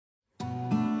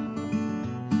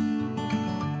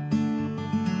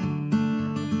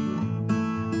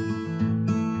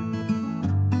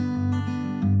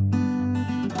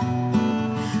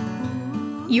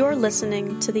You're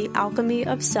listening to the Alchemy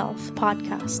of Self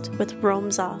podcast with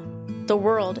Rome Za. The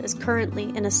world is currently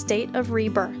in a state of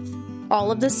rebirth.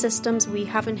 All of the systems we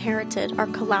have inherited are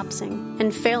collapsing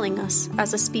and failing us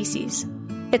as a species.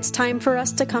 It's time for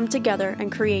us to come together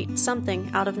and create something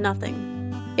out of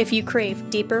nothing. If you crave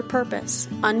deeper purpose,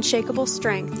 unshakable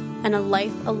strength, and a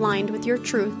life aligned with your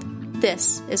truth,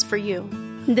 this is for you.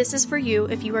 This is for you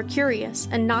if you are curious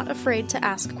and not afraid to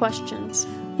ask questions.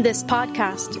 This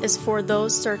podcast is for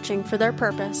those searching for their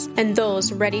purpose and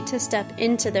those ready to step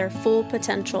into their full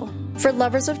potential. For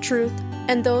lovers of truth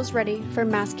and those ready for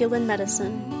masculine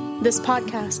medicine. This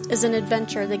podcast is an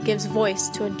adventure that gives voice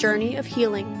to a journey of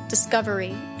healing,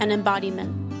 discovery, and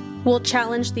embodiment. We'll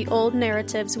challenge the old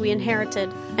narratives we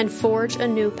inherited and forge a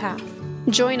new path.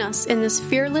 Join us in this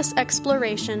fearless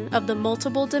exploration of the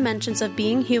multiple dimensions of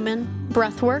being human,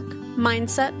 breathwork,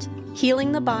 mindset,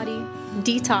 healing the body,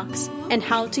 detox, and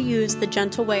how to use the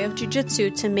gentle way of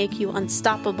jiu-jitsu to make you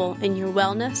unstoppable in your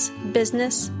wellness,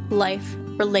 business, life,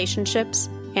 relationships,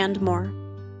 and more.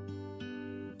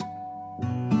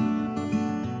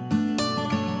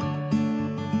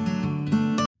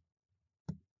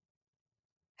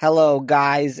 Hello,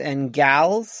 guys and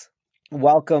gals.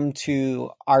 Welcome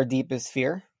to Our Deepest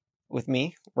Fear with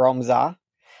me, Rome Za.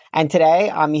 And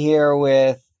today I'm here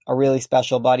with a really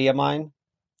special buddy of mine.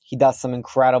 He does some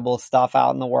incredible stuff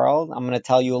out in the world. I'm going to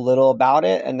tell you a little about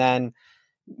it, and then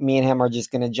me and him are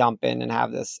just going to jump in and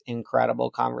have this incredible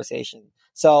conversation.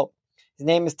 So his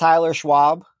name is Tyler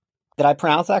Schwab. Did I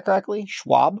pronounce that correctly?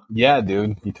 Schwab? Yeah,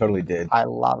 dude. You totally did. I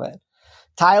love it.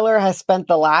 Tyler has spent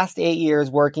the last 8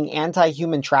 years working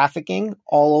anti-human trafficking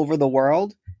all over the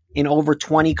world in over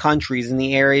 20 countries in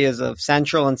the areas of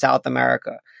Central and South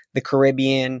America, the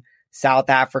Caribbean, South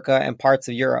Africa, and parts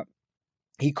of Europe.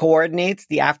 He coordinates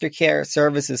the aftercare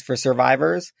services for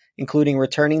survivors, including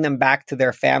returning them back to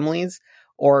their families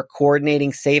or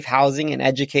coordinating safe housing and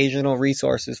educational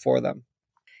resources for them.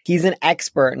 He's an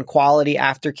expert in quality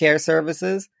aftercare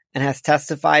services and has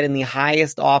testified in the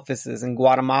highest offices in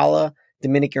Guatemala,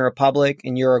 Dominican Republic,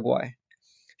 and Uruguay.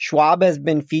 Schwab has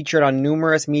been featured on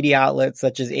numerous media outlets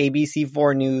such as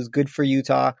ABC4 News, Good for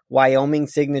Utah, Wyoming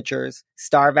Signatures,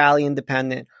 Star Valley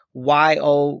Independent,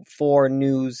 YO4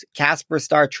 News, Casper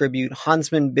Star Tribute,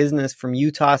 Huntsman Business from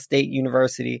Utah State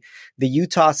University, the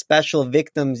Utah Special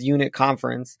Victims Unit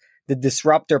Conference, the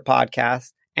Disruptor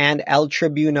Podcast, and El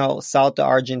Tribuno Salta,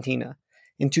 Argentina.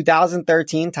 In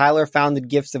 2013, Tyler founded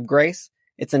Gifts of Grace.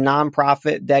 It's a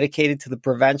nonprofit dedicated to the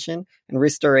prevention and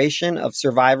restoration of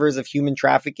survivors of human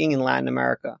trafficking in Latin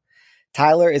America.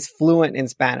 Tyler is fluent in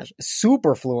Spanish,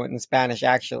 super fluent in Spanish,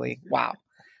 actually. Wow.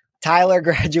 Tyler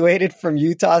graduated from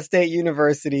Utah State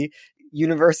University,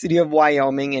 University of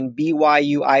Wyoming, and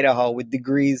BYU, Idaho, with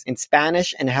degrees in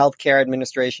Spanish and healthcare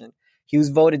administration. He was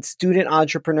voted Student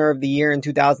Entrepreneur of the Year in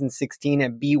 2016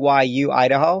 at BYU,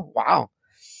 Idaho. Wow.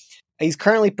 He's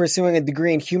currently pursuing a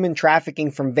degree in human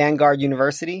trafficking from Vanguard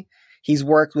University. He's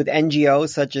worked with NGOs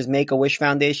such as Make-A-Wish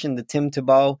Foundation, the Tim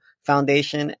Tebow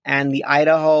Foundation, and the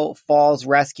Idaho Falls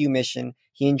Rescue Mission.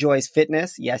 He enjoys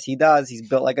fitness. Yes, he does. He's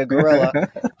built like a gorilla.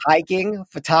 Hiking,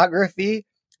 photography,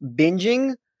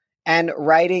 binging, and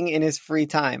writing in his free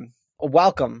time.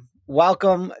 Welcome,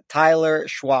 Tyler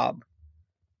Schwab.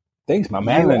 Thanks, my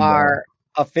man. You are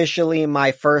officially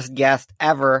my first guest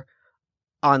ever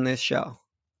on this show.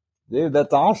 Dude,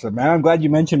 that's awesome, man. I'm glad you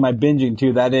mentioned my binging,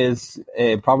 too. That is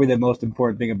probably the most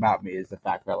important thing about me is the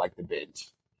fact that I like to binge.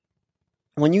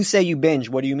 When you say you binge,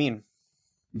 what do you mean?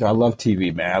 Dude, I love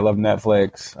TV, man. I love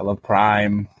Netflix. I love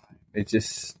Prime. It's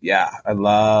just, yeah, I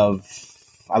love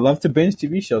to binge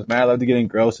TV shows, man. I love to get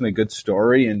engrossed in a good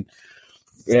story. And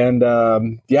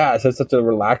yeah, it's such a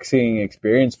relaxing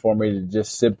experience for me to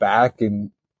just sit back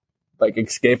and like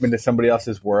escape into somebody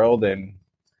else's world. And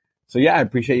so, yeah, I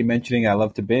appreciate you mentioning I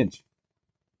love to binge.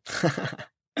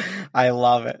 I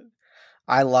love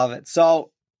it.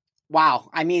 So, wow.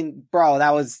 I mean, bro,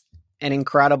 that was an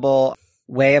incredible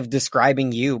way of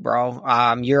describing you,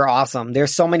 bro. You're awesome.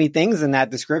 There's so many things in that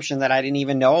description that I didn't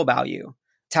even know about you.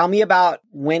 Tell me about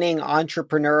winning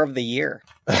Entrepreneur of the Year.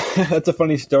 That's a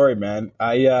funny story, man.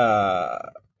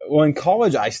 Well, in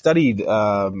college, I studied,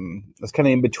 I was kind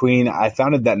of in between. I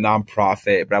founded that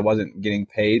nonprofit, but I wasn't getting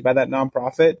paid by that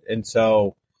nonprofit. And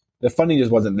so the funding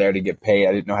just wasn't there to get paid.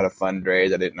 I didn't know how to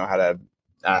fundraise. I didn't know how to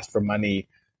ask for money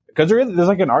because there's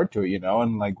like an art to it, you know?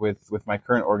 And like with my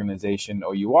current organization,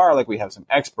 OUR, like we have some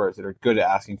experts that are good at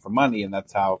asking for money, and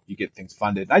that's how you get things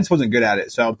funded. I just wasn't good at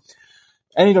it. So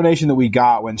any donation that we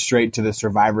got went straight to the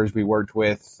survivors we worked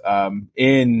with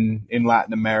in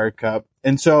Latin America.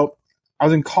 And so I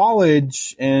was in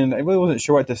college and I really wasn't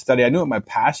sure what to study. I knew what my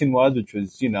passion was, which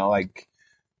was, you know, like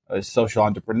social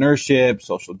entrepreneurship,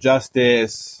 social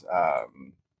justice,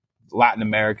 Latin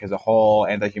America as a whole,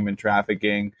 anti-human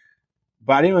trafficking.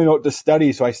 But I didn't really know what to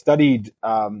study, so I studied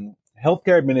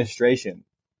healthcare administration.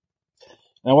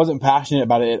 And I wasn't passionate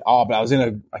about it at all, but I was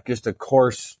in just a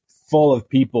course full of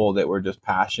people that were just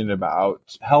passionate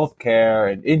about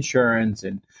healthcare and insurance,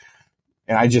 and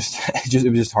it was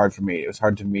just hard for me. It was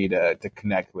hard for me to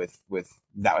connect with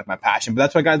my passion. But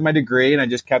that's why I got my degree, and I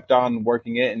just kept on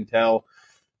working it until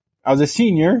I was a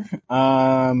senior.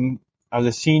 And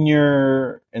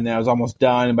then I was almost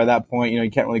done. And by that point,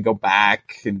 you can't really go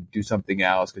back and do something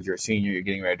else because you're a senior, you're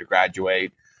getting ready to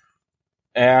graduate.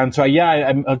 And so,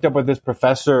 I hooked up with this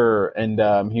professor,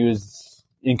 and he was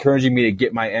encouraging me to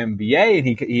get my MBA. And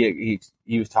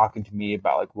he was talking to me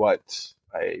about like what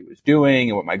I was doing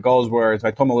and what my goals were. So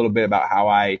I told him a little bit about how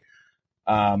I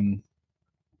ran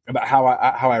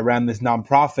this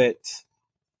nonprofit,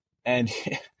 and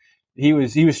he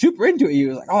was super into it. He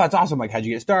was like, "Oh, that's awesome! Like, how'd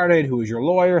you get started? Who was your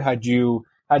lawyer? How do you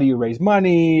raise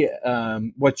money?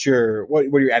 What are your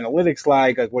analytics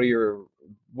like? Like,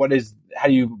 how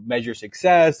do you measure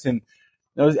success?" And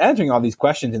I was answering all these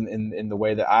questions in the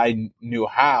way that I knew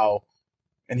how.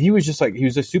 And he was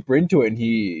just super into it. And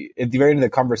at the very end of the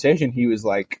conversation, he was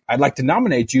like, "I'd like to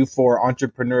nominate you for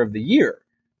Entrepreneur of the Year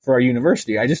for our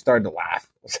university." I just started to laugh.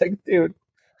 I was like, "Dude,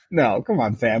 no, come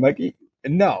on, fam. Like,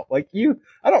 no, like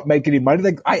I don't make any money.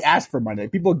 Like, I ask for money.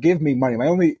 Like, people give me money. My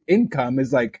only income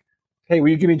is like, hey, will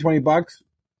you give me $20?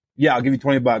 Yeah, I'll give you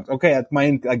 $20. Okay, that's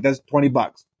my like that's $20.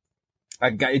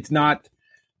 Like, it's not.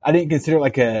 I didn't consider it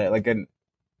like an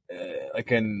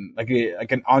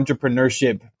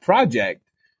entrepreneurship project.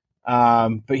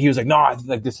 But he was like, "No,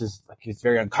 like this is like it's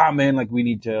very uncommon. Like we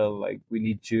need to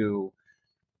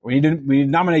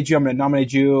nominate you. I'm going to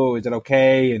nominate you. Is that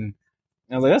okay?" And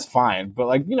I was like, "That's fine." But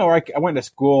like, I went to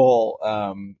school.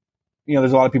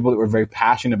 There's a lot of people that were very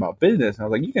passionate about business, and I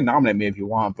was like, "You can nominate me if you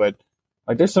want, but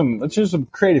like, there's some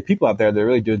creative people out there that are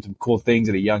really doing some cool things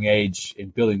at a young age in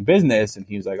building business." And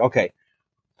he was like, "Okay."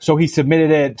 So he submitted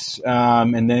it,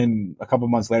 and then a couple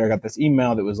months later, I got this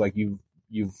email that was like,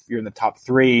 you're in the top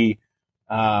 3.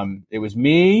 It was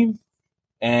me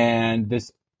and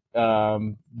this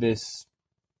there's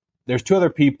 2 other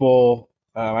people.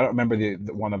 I don't remember the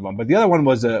one of them, but the other one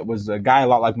was a guy a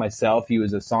lot like myself. He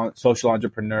was a social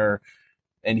entrepreneur,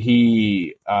 and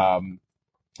he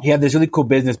had this really cool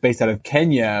business based out of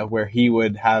Kenya where he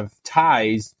would have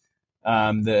ties.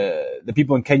 The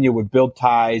people in Kenya would build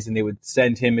ties, and they would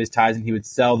send him his ties, and he would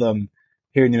sell them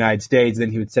here in the United States.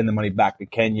 Then he would send the money back to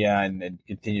Kenya and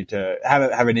continue to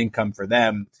have an income for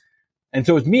them. And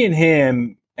so it was me and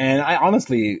him. And I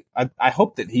honestly, I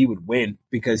hope that he would win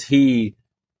because he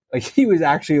was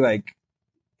actually like,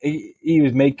 he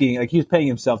was making, like he was paying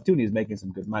himself too, and he was making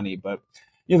some good money. But,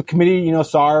 the committee,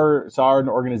 saw our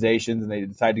organizations, and they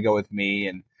decided to go with me.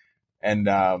 And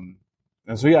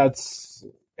so, yeah, it's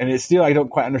still, I don't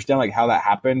quite understand like how that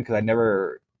happened because I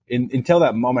never, until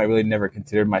that moment, I really never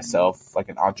considered myself like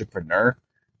an entrepreneur.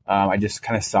 I just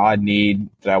kind of saw a need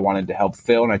that I wanted to help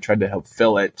fill, and I tried to help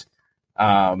fill it.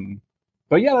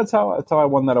 But yeah, that's how I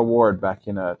won that award back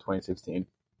in 2016.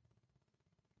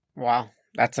 Wow,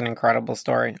 that's an incredible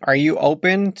story. Are you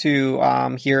open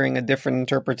to hearing a different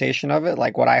interpretation of it,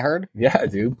 like what I heard? Yeah,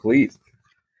 dude, please.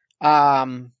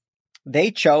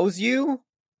 They chose you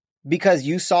because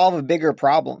you solve a bigger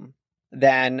problem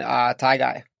than Tie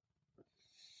Guy.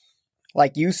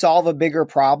 Like, you solve a bigger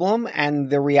problem, and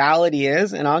the reality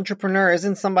is an entrepreneur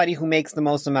isn't somebody who makes the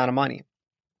most amount of money.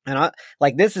 And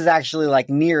this is actually like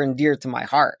near and dear to my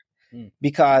heart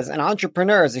because an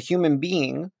entrepreneur is a human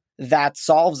being that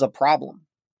solves a problem.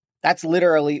 That's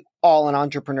literally all an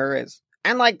entrepreneur is.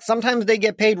 And like, sometimes they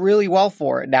get paid really well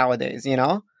for it nowadays,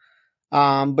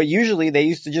 but usually they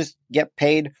used to just get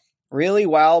paid really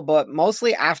well, but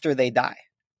mostly after they die.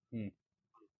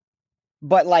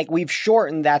 But like, we've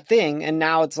shortened that thing, and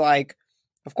now it's like,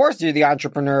 of course you're the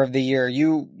entrepreneur of the year.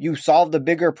 You solved a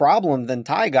bigger problem than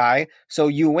Tie Guy, so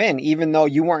you win. Even though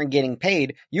you weren't getting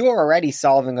paid, you were already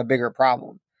solving a bigger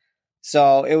problem.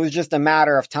 So it was just a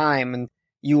matter of time, and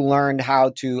you learned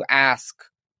how to ask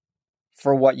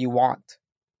for what you want.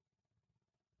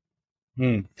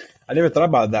 I never thought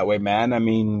about it that way, man. I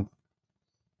mean,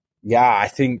 yeah, I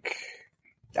think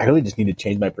I really just need to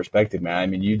change my perspective, man. I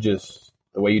mean,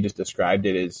 the way you just described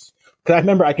it is, because I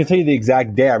remember, I can tell you the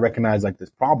exact day I recognized like this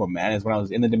problem, man, is when I was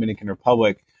in the Dominican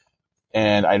Republic,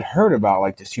 and I'd heard about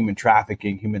like this human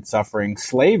trafficking, human suffering,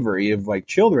 slavery of like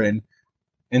children.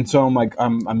 And so I'm like,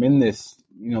 I'm in this,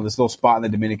 this little spot in the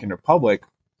Dominican Republic,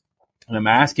 and I'm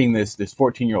asking this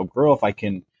 14-year-old girl if I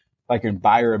can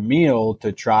buy her a meal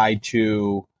to try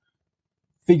to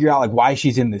figure out like why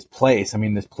she's in this place. I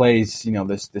mean, this place, you know,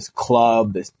 this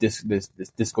club, this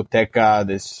discoteca,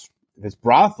 this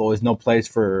brothel is no place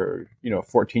for, you know, a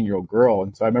 14-year-old girl.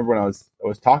 And so I remember when I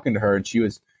was talking to her, and she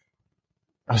was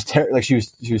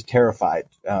terrified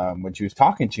when she was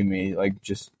talking to me, like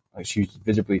just like she was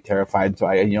visibly terrified. So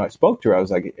I spoke to her. I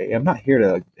was like, hey, I'm not here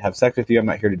to have sex with you. I'm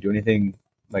not here to do anything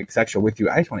like sexual with you.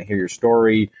 I just want to hear your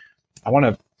story. I want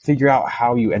to figure out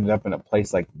how you ended up in a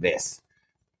place like this.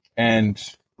 And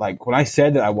like when I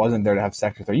said that I wasn't there to have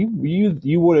sex with her, you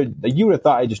would have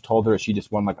thought I just told her she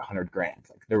just won like $100,000.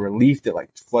 Like the relief that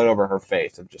like flowed over her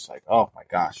face of just like, oh my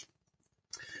gosh.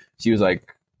 She was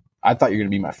like, I thought you were gonna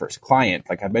be my first client.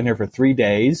 Like I've been here for 3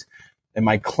 days, and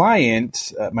my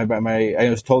client, I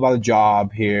was told about a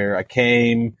job here. I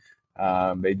came.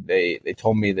 They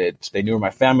told me that they knew where my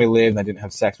family lived, and I didn't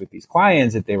have sex with these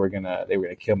clients, that they were gonna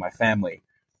kill my family.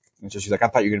 And so she's like, I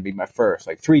thought you were going to be my first.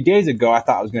 Like 3 days ago, I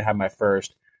thought I was going to have my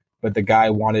first, but the guy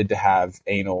wanted to have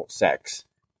anal sex.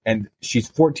 And she's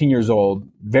 14 years old,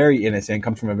 very innocent,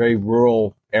 comes from a very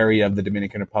rural area of the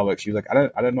Dominican Republic. She was like,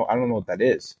 I don't know what that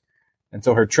is. And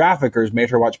so her traffickers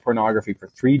made her watch pornography for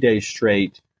 3 days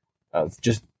straight of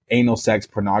just anal sex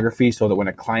pornography, so that when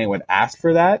a client would ask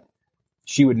for that,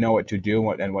 she would know what to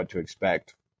do and what to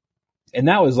expect. And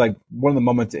that was like one of the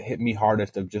moments that hit me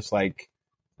hardest, of just like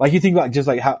you think about just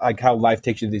like how life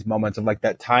takes you to these moments of like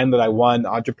that time that I won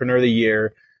Entrepreneur of the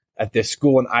Year at this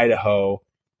school in Idaho,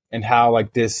 and how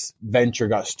like this venture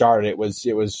got started. It was,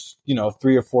 you know,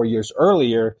 3 or 4 years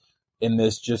earlier in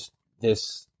this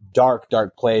dark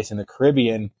place in the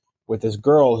Caribbean with this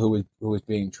girl who was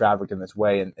being trafficked in this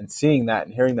way, and seeing that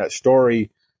and hearing that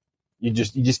story, you're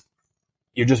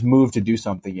just moved to do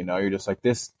something, you know. You're just like,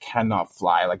 this cannot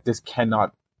fly. Like this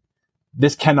cannot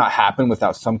happen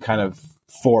without some kind of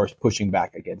force pushing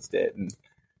back against it. And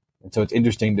so it's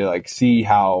interesting to like see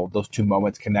how those two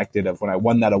moments connected, of when I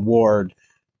won that award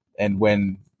and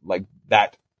when like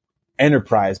that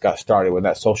enterprise got started, when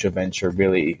that social venture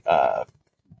really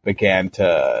began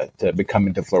to become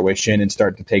into fruition and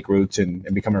start to take roots and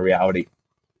become a reality.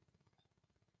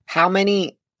 How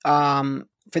many, for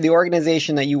the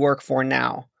organization that you work for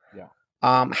now,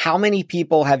 how many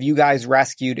people have you guys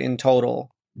rescued in total?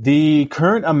 The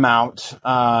current amount,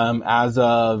 as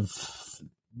of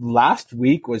last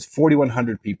week, was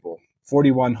 4,100 people,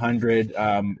 4,100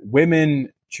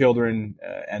 women, children,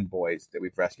 and boys that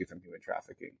we've rescued from human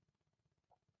trafficking.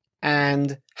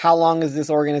 And how long has this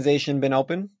organization been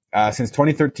open? Since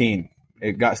 2013.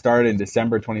 It got started in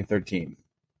December 2013.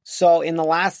 So in the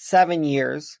last 7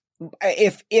 years,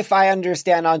 if I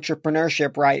understand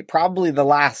entrepreneurship right, probably the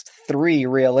last 3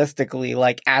 realistically,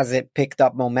 like as it picked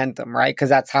up momentum, right? Because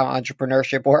that's how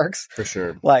entrepreneurship works. For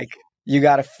sure. Like you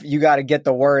gotta get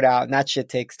the word out, and that shit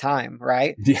takes time,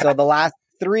 right? Yeah. So the last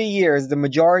 3 years, the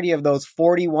majority of those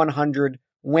 4,100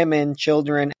 women,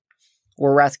 children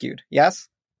were rescued. Yes?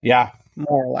 Yeah.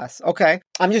 More or less. Okay.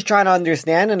 I'm just trying to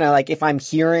understand, and like if I'm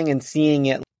hearing and seeing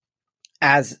it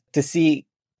as to see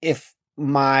if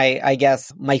my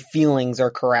feelings are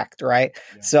correct, right?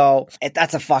 Yeah. So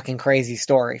that's a fucking crazy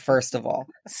story, first of all.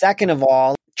 Second of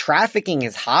all, trafficking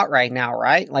is hot right now,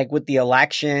 right? Like with the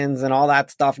elections and all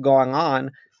that stuff going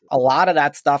on, a lot of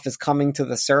that stuff is coming to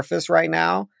the surface right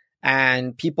now,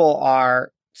 and people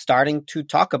are starting to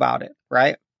talk about it,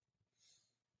 right?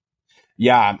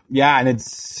 Yeah, and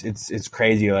it's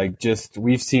crazy. Like just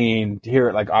we've seen here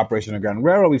at like Operation Underground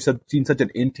Railroad, we've seen such an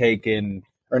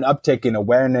uptick in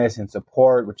awareness and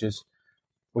support, which is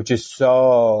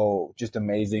so just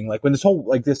amazing. Like when this whole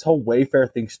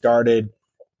Wayfair thing started,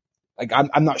 like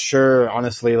I'm not sure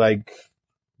honestly. Like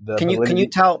can you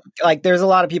tell? Like there's a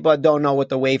lot of people that don't know what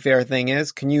the Wayfair thing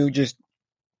is. Can you just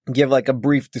give like a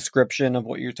brief description of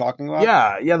what you're talking about?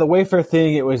 Yeah. The Wayfair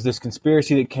thing, it was this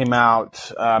conspiracy that came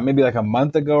out maybe like a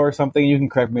month ago or something. You can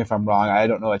correct me if I'm wrong. I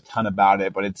don't know a ton about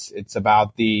it, but it's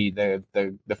about the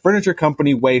furniture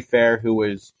company Wayfair, who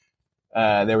was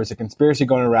there was a conspiracy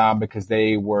going around because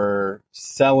they were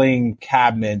selling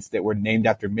cabinets that were named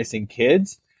after missing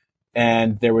kids.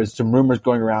 And there was some rumors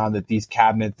going around that these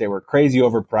cabinets, they were crazy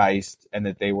overpriced, and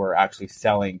that they were actually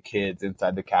selling kids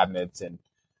inside the cabinets. And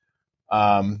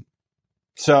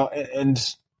so, and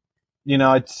you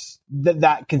know, it's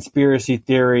that conspiracy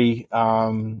theory,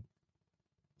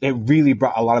 it really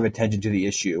brought a lot of attention to the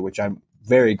issue, which I'm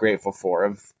very grateful for,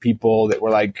 of people that were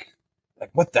like,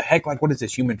 what the heck? Like, what is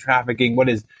this human trafficking? What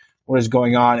is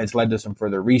going on? It's led to some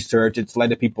further research. It's led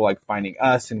to people like finding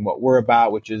us and what we're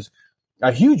about, which is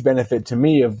a huge benefit to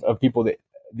me of people, that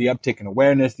the uptick in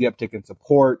awareness, the uptick in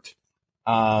support.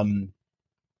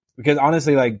 Because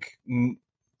honestly, like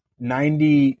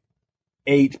 90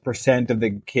 98% of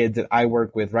the kids that I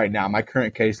work with right now, my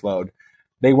current caseload,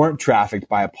 they weren't trafficked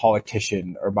by a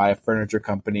politician or by a furniture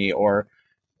company or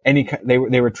they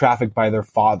were trafficked by their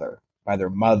father, by their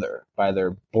mother, by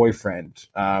their boyfriend.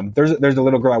 There's a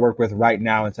little girl I work with right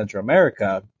now in Central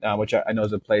America, which I know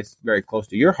is a place very close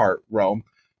to your heart, Rome.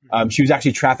 She was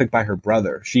actually trafficked by her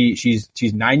brother. She's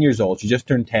 9 years old. She just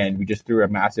turned 10. We just threw her a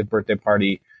massive birthday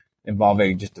party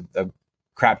involving just a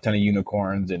crap ton of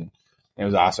unicorns, and it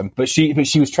was awesome. But she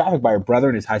was trafficked by her brother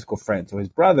and his high school friend. So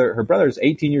her brother is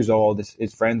 18 years old.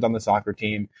 His friend's on the soccer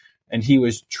team, and he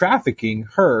was trafficking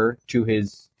her to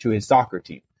his soccer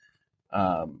team.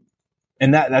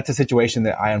 And that's a situation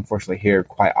that I unfortunately hear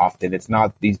quite often. It's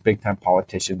not these big time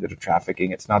politicians that are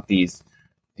trafficking. It's not these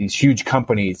huge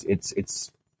companies.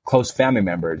 It's close family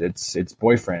members. It's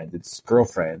boyfriends. It's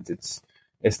girlfriends. It's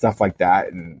stuff like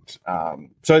that. And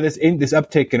so this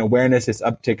uptick in awareness, this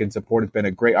uptick in support has been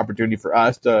a great opportunity for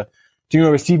us to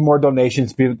receive more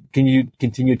donations. Can you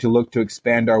continue to look to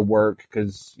expand our work,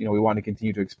 because we want to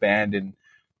continue to expand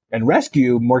and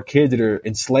rescue more kids that are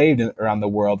enslaved around the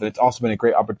world. And it's also been a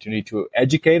great opportunity to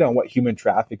educate on what human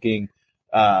trafficking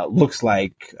looks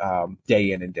like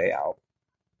day in and day out.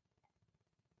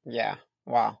 Yeah.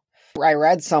 Wow. I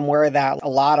read somewhere that a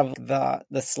lot of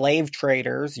the slave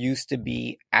traders used to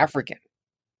be African.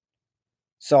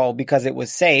 So because it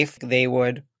was safe, they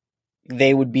would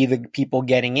be the people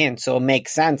getting in. So it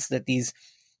makes sense that these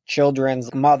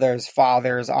children's mothers,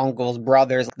 fathers, uncles,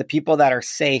 brothers, the people that are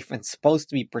safe and supposed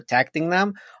to be protecting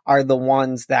them are the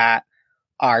ones that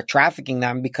are trafficking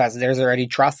them, because there's already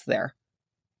trust there.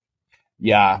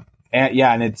 Yeah.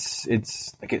 And it's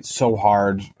so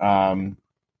hard.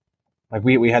 Like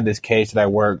we had this case that I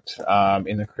worked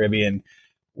in the Caribbean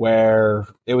where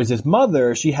it was this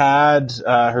mother. She had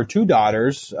her two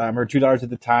daughters. Her two daughters at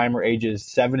the time were ages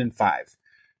 7 and 5.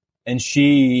 And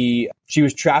she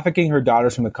was trafficking her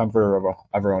daughters from the comfort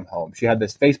of her own home. She had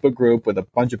this Facebook group with a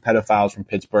bunch of pedophiles from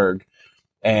Pittsburgh,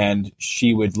 and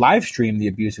she would live stream the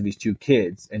abuse of these two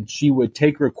kids. And she would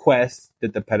take requests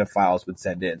that the pedophiles would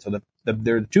send in. So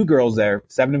there are two girls there,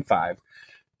 7 and 5.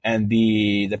 And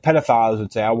the pedophiles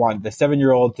would say, I want the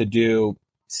 7-year-old to do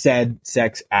said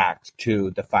sex act to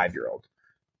the 5-year-old.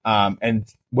 And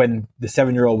when the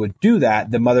 7-year-old would do that,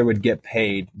 the mother would get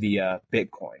paid via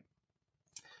Bitcoin.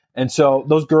 And so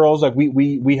those girls, like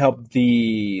we helped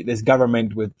this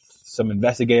government with some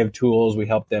investigative tools. We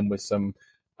helped them with some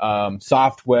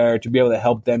software to be able to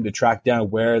help them to track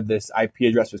down where this IP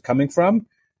address was coming from,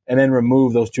 and then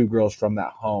remove those two girls from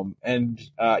that home. And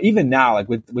even now, like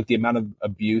with the amount of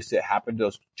abuse that happened to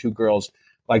those two girls,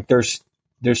 like there's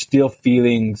still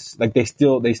feelings, like they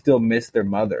still miss their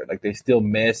mother. Like they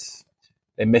miss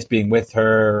being with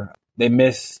her. They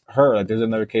miss her. Like there's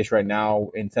another case right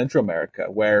now in Central America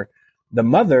where the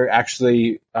mother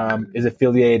actually is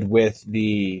affiliated with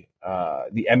the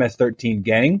MS-13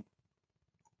 gang.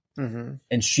 Mm-hmm.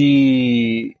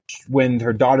 And when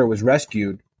her daughter was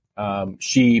rescued,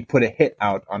 she put a hit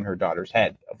out on her daughter's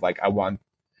head of like, I want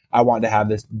to have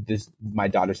this my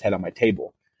daughter's head on my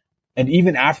table. And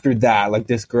even after that, like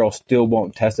this girl still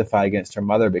won't testify against her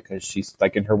mother, because she's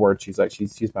like, in her words, she's like,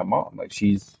 she's my mom. Like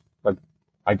she's like,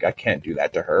 I can't do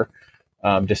that to her,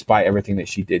 despite everything that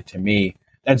she did to me.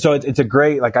 And so it's a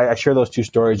great, like I share those two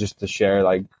stories just to share,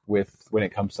 like when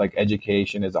it comes to like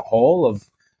education as a whole of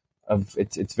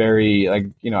it's very like,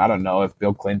 I don't know if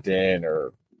Bill Clinton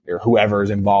or whoever is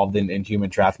involved in human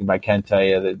trafficking, but I can tell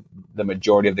you that the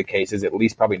majority of the cases, at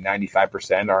least probably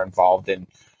 95%, are involved in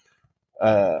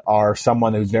are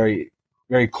someone who's very,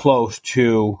 very close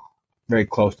to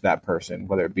that person,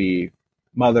 whether it be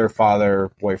mother, father,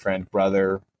 boyfriend,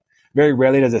 brother. Very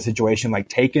rarely does a situation like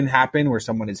Taken happen where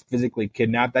someone is physically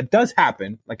kidnapped. That does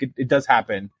happen. Like it does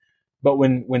happen. But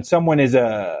when someone is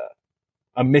a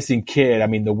missing kid, I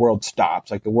mean, the world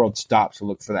stops. Like the world stops to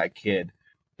look for that kid.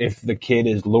 If the kid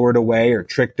is lured away or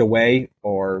tricked away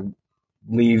or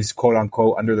leaves, quote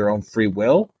unquote, under their own free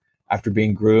will after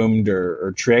being groomed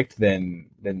or tricked, then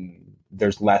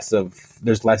there's less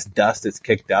dust that's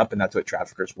kicked up, and that's what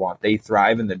traffickers want. They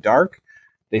thrive in the dark.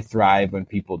 They thrive when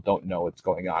people don't know what's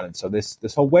going on. And so this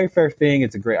whole Wayfair thing,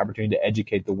 it's a great opportunity to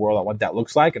educate the world on what that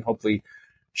looks like, and hopefully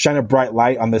shine a bright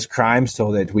light on this crime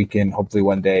so that we can hopefully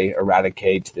one day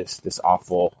eradicate this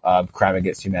awful crime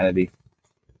against humanity.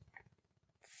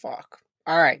 Fuck.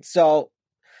 All right. So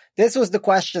this was the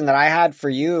question that I had for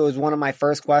you. It was one of my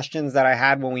first questions that I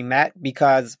had when we met,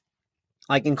 because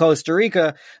like in Costa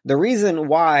Rica, the reason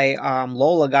why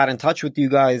Lola got in touch with you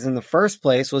guys in the first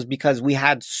place was because we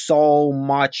had so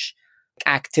much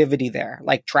activity there,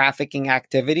 like trafficking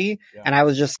activity. Yeah. And I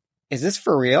was just is this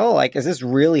for real? Like, is this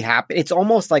really happening? It's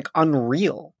almost like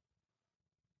unreal.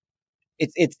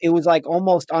 It was like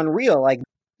almost unreal. Like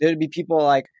there'd be people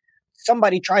like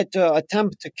somebody tried to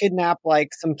attempt to kidnap like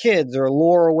some kids or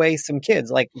lure away some kids.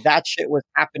 Like that shit was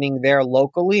happening there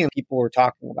locally and people were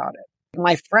talking about it.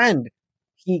 My friend,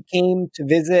 he came to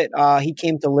visit, he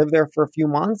came to live there for a few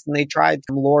months and they tried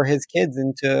to lure his kids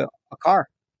into a car.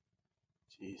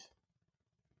 Jeez.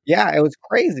 Yeah, it was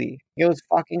crazy. It was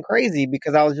fucking crazy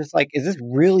because I was just like, is this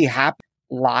really happening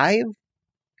live?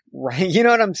 Right. You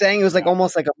know what I'm saying? It was like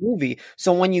almost like a movie.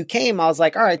 So when you came, I was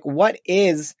like, all right, what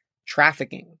is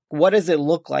trafficking? What does it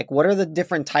look like? What are the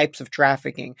different types of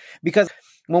trafficking? Because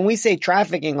when we say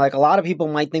trafficking, like a lot of people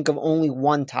might think of only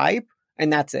one type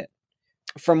and that's it.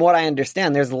 From what I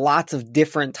understand, there's lots of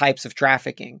different types of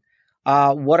trafficking.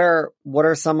 What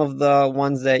are some of the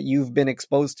ones that you've been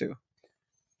exposed to?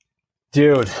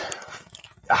 Dude,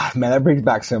 man, that brings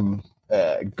back some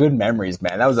good memories,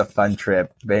 man. That was a fun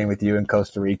trip being with you in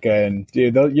Costa Rica, and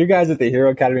dude, you guys at the Hero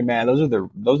Academy, man, those are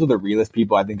the realest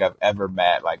people I think I've ever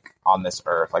met, like on this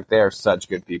earth. Like they are such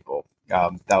good people.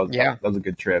 That was a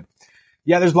good trip.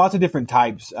 Yeah, there's lots of different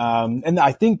types, and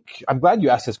I think I'm glad you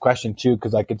asked this question too,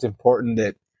 because like it's important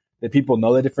that people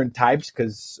know the different types.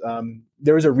 Because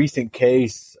there was a recent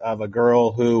case of a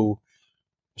girl who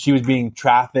she was being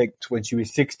trafficked when she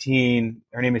was 16.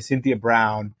 Her name is Cynthia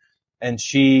Brown. And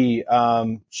she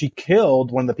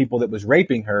killed one of the people that was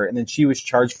raping her. And then she was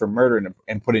charged for murder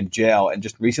and put in jail and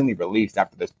just recently released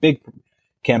after this big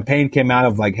campaign came out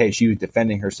of like, hey, she was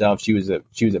defending herself. She was a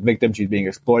victim. She was being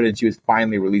exploited. And she was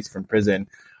finally released from prison.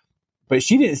 But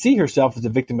she didn't see herself as a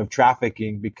victim of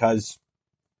trafficking because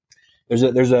there's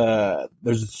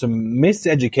some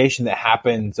miseducation that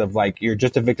happens of like, you're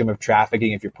just a victim of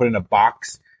trafficking if you're put in a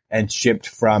box and shipped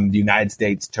from the United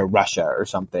States to Russia or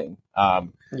something.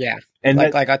 Yeah. And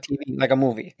like a TV, like a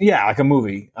movie. Yeah, like a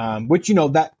movie. Which, you know,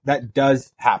 that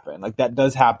does happen. Like that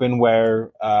does happen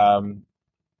where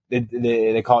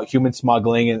they call it human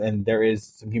smuggling, and there is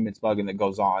some human smuggling that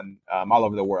goes on all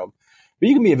over the world. But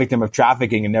you can be a victim of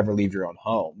trafficking and never leave your own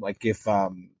home. Like if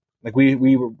like we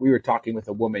were talking with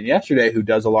a woman yesterday who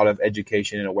does a lot of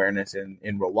education and awareness in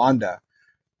Rwanda.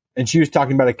 And she was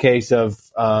talking about a case of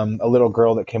a little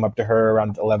girl that came up to her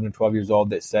around 11 or 12 years old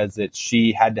that says that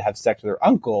she had to have sex with her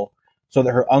uncle so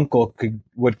that her uncle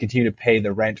would continue to pay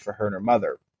the rent for her and her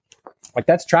mother. Like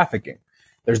that's trafficking.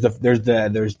 There's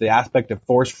the aspect of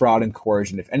force, fraud, and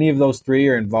coercion. If any of those three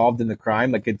are involved in the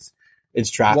crime, like it's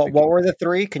trafficking. What were the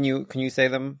three? Can you say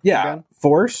them? Yeah, again?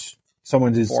 Force.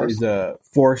 Someone is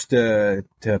forced to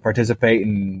participate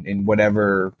in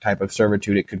whatever type of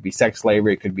servitude. It could be sex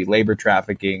slavery. It could be labor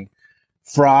trafficking.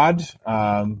 Fraud,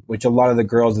 which a lot of the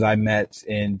girls that I met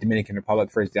in Dominican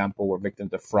Republic, for example, were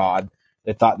victims of fraud.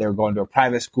 They thought they were going to a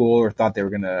private school or thought they were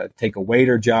going to take a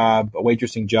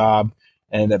waitressing job,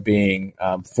 and ended up being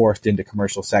forced into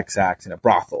commercial sex acts in a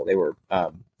brothel.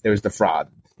 There was the fraud.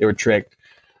 They were tricked.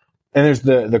 And there's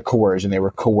the coercion. They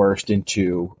were coerced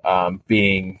into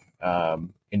being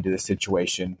into the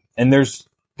situation. And there's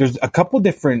a couple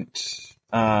different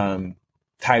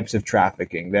types of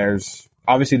trafficking. There's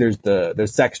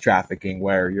sex trafficking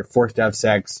where you're forced to have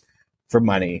sex for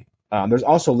money. There's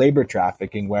also labor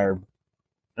trafficking where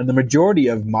the majority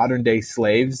of modern day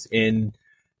slaves in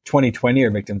 2020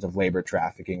 are victims of labor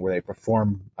trafficking, where they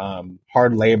perform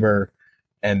hard labor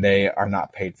and they are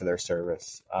not paid for their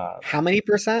service. How many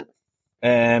percent?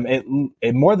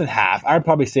 It more than half. I'd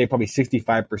probably say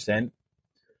 65%.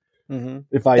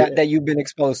 Mm-hmm. That you've been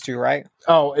exposed to, right?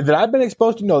 Oh, that I've been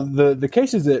exposed to? No, the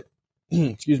cases that,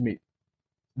 excuse me,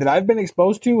 that I've been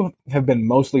exposed to have been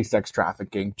mostly sex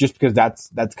trafficking, just because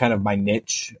that's kind of my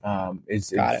niche.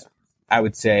 I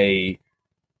would say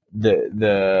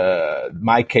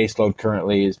my caseload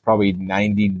currently is probably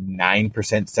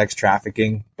 99% sex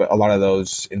trafficking, but a lot of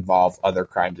those involve other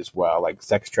crimes as well, like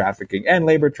sex trafficking and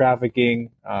labor trafficking.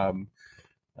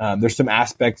 There's some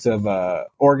aspects of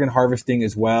organ harvesting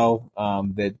as well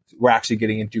that we're actually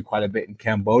getting into quite a bit in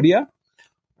Cambodia.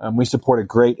 We support a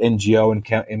great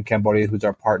NGO in Cambodia, who's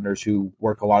our partners, who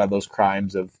work a lot of those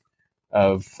crimes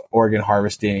of organ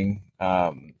harvesting.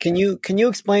 Can you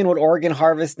explain what organ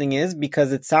harvesting is?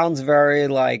 Because it sounds very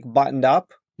like buttoned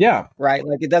up. Yeah. Right.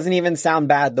 Like it doesn't even sound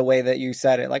bad the way that you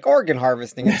said it. Like organ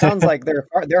harvesting. It sounds like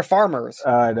they're farmers.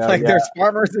 No, like there's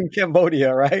farmers in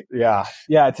Cambodia, right? Yeah.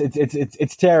 Yeah.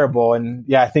 It's terrible. And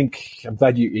yeah, I think I'm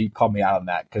glad you called me out on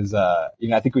that because, I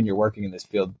think when you're working in this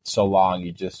field so long,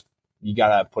 you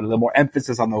gotta put a little more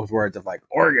emphasis on those words of like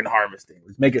organ harvesting,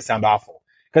 which make it sound awful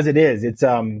because it is. It's,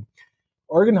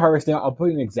 organ harvesting. I'll put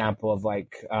an example of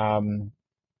like,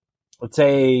 let's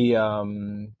say a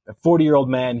 40-year-old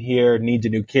man here needs a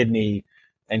new kidney,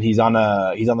 and he's on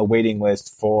the waiting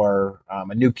list for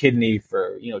a new kidney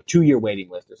for 2-year waiting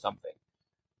list or something.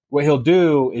 What he'll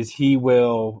do is he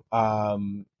will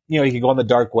he can go on the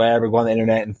dark web or go on the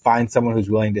internet and find someone who's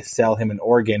willing to sell him an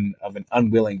organ of an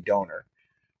unwilling donor.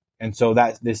 And so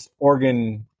that this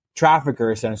organ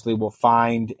trafficker essentially will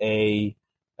find a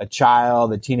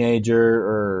child, a teenager,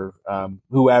 or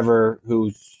whoever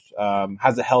who's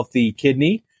has a healthy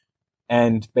kidney,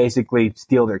 and basically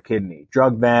steal their kidney,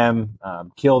 drug them,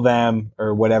 kill them,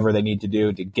 or whatever they need to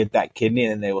do to get that kidney,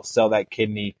 and then they will sell that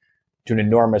kidney to an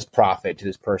enormous profit to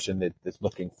this person that's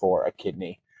looking for a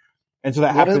kidney. And so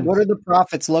that happens. What do the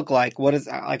profits look like? What is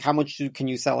like? How much can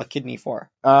you sell a kidney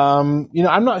for? I'm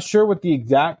not sure what the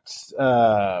exact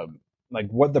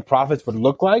what the profits would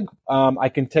look like. I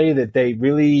can tell you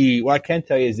that what I can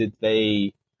tell you is that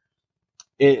they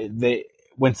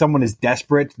when someone is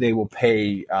desperate, they will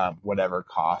pay whatever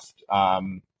cost.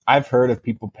 I've heard of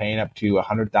people paying up to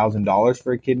 $100,000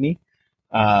 for a kidney.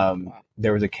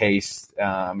 There was a case,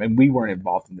 and we weren't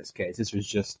involved in this case. This was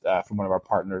just from one of our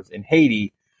partners in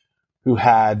Haiti, who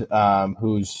had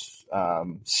whose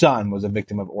son was a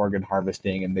victim of organ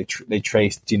harvesting, and they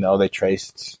traced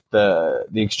the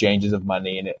exchanges of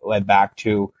money, and it led back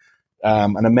to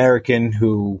an American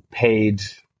who paid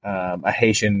a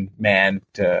Haitian man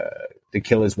to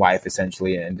kill his wife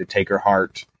essentially and to take her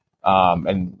heart,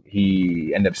 and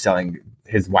he ended up selling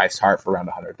his wife's heart for around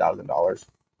 $100,000.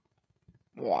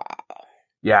 Wow.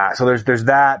 Yeah, so there's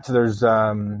that. So there's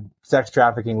sex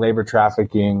trafficking, labor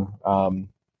trafficking.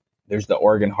 There's the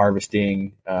organ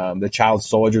harvesting, the child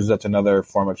soldiers. That's another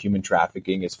form of human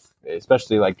trafficking,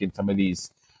 especially like in some of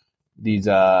these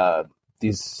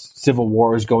civil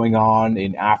wars going on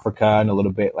in Africa and a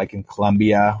little bit like in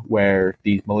Colombia, where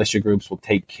these militia groups will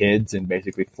take kids and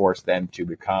basically force them to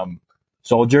become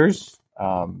soldiers.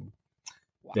 Wow.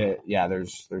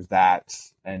 There's that,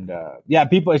 and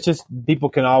people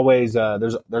can always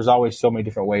there's always so many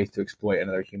different ways to exploit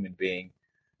another human being.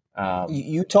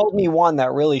 You told me one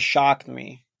that really shocked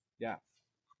me. Yeah.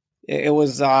 It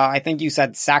was, I think you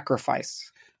said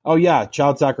sacrifice. Oh yeah.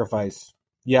 Child sacrifice.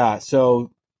 Yeah.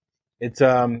 So it's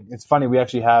funny. We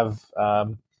actually have,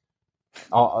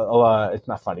 it's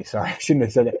not funny. Sorry. I shouldn't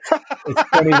have said it. It's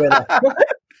funny that,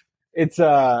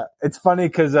 it's funny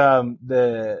because,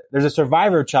 there's a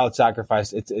survivor of child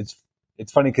sacrifice. It's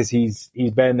funny because he's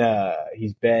a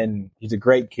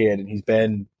great kid, and he's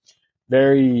been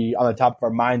very on the top of our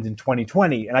minds in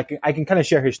 2020. And I can kind of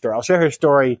share his story. I'll share his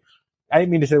story. I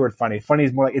didn't mean to say the word funny. Funny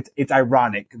is more like it's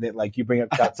ironic that like you bring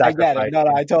up child sacrifice. I get it. No,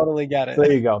 I totally get it. So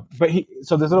there you go. But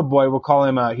so this little boy, we'll call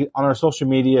him on our social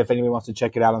media. If anybody wants to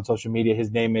check it out on social media,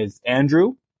 his name is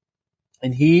Andrew,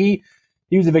 and he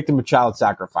was a victim of child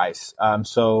sacrifice. In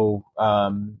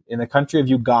the country of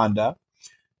Uganda,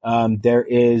 there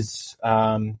is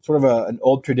sort of an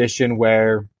old tradition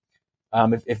where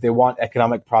if they want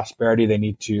economic prosperity, they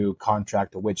need to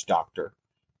contract a witch doctor.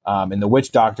 And the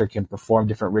witch doctor can perform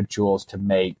different rituals to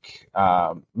make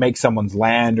someone's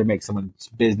land or make someone's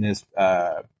business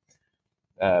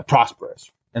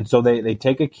prosperous. And so they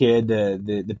take a kid,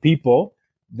 the people,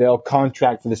 they'll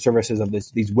contract for the services of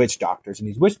these witch doctors. And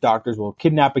these witch doctors will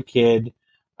kidnap a kid,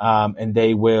 and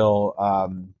they will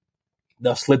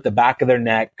they'll slit the back of their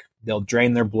neck, they'll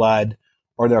drain their blood,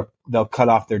 or they'll cut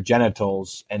off their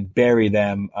genitals and bury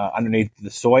them underneath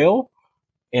the soil,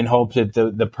 in hopes that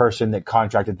the person that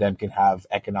contracted them can have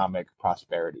economic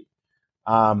prosperity.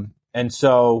 And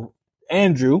so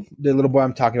Andrew, the little boy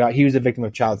I'm talking about, he was a victim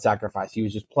of child sacrifice. He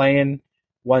was just playing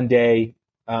one day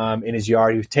in his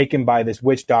yard. He was taken by this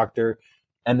witch doctor,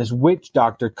 and this witch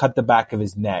doctor cut the back of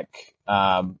his neck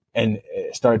and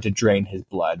started to drain his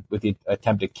blood with the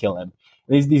attempt to kill him.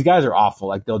 These guys are awful.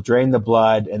 Like, they'll drain the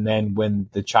blood, and then when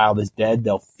the child is dead,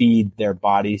 they'll feed their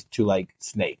bodies to like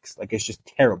snakes. Like, it's just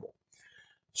terrible.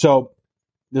 So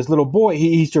this little boy,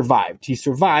 he survived. He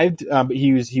survived, but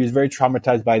he was very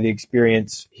traumatized by the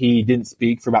experience. He didn't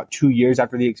speak for about 2 years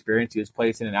after the experience. He was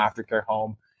placed in an aftercare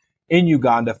home in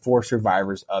Uganda for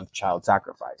survivors of child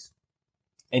sacrifice.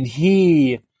 And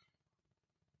the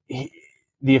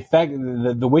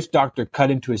witch doctor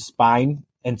cut into his spine,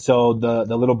 and so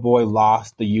the little boy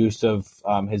lost the use of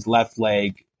his left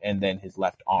leg and then his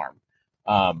left arm.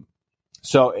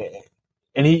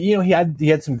 And he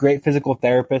had some great physical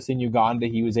therapists in Uganda.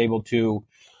 He was able to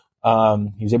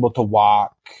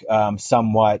walk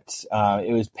somewhat.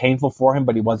 It was painful for him,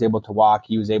 but he was able to walk.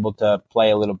 He was able to play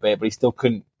a little bit, but he still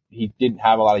couldn't. He didn't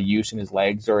have a lot of use in his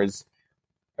legs or his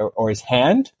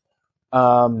hand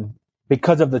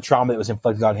because of the trauma that was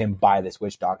inflicted on him by this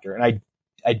witch doctor. And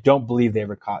I don't believe they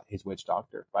ever caught his witch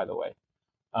doctor, by the way.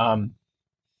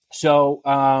 So,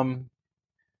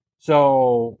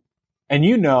 and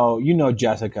you know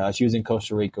Jessica, she was in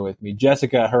Costa Rica with me.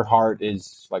 Jessica, her heart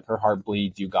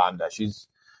bleeds Uganda.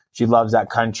 She loves that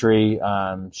country.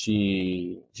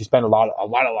 She spent a lot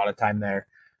of time there.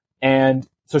 And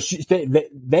so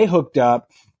they hooked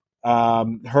up,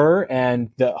 her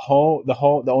and the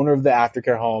owner of the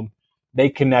aftercare home. They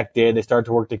connected, they started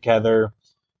to work together.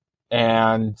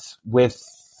 And with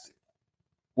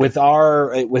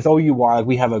OUR,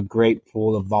 we have a great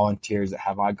pool of volunteers that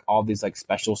have like all these like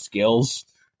special skills,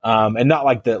 and not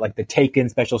like the taken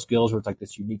special skills where it's like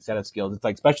this unique set of skills. It's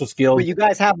like special skills. But you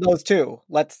guys have those too.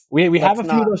 We have a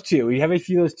few of those too. We have a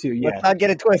few of those too. Yeah. Let's not get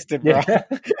it twisted, bro. Yeah.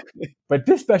 But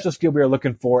this special skill we are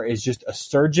looking for is just a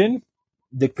surgeon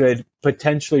that could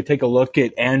potentially take a look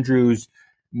at Andrew's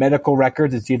medical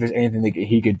records and see if there's anything that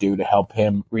he could do to help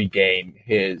him regain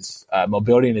his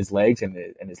mobility in his legs and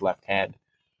his left hand.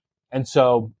 And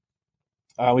so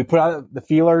we put out the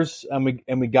feelers, and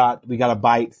we got a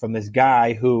bite from this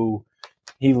guy who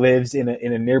he lives in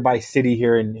a nearby city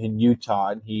here in Utah,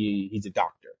 and he's a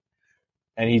doctor,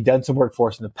 and he's done some work for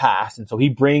us in the past. And so he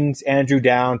brings Andrew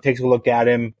down, takes a look at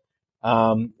him,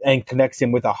 and connects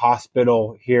him with a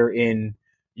hospital here in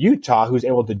Utah who's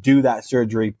able to do that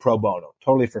surgery pro bono,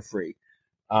 totally for free.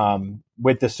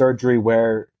 With the surgery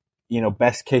where,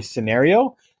 best case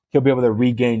scenario, he'll be able to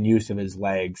regain use of his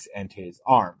legs and his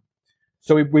arm.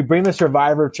 So we bring the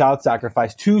survivor of child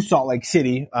sacrifice to Salt Lake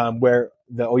City, where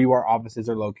the OUR offices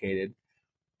are located.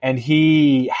 And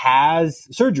he has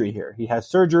surgery here. He has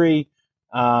surgery.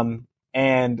 And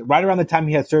right around the time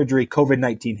he had surgery,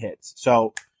 COVID-19 hits.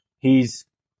 So he's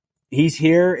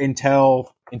here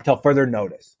until further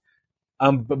notice.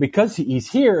 But because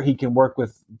he's here, he can work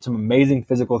with some amazing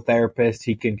physical therapists.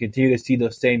 He can continue to see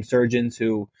those same surgeons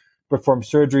who perform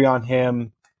surgery on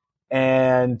him.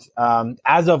 And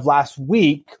as of last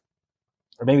week,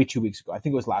 or maybe 2 weeks ago, I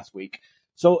think it was last week.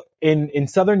 So in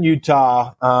southern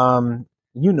Utah, Rome,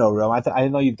 I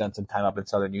know you've done some time up in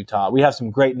southern Utah. We have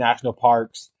some great national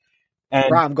parks. And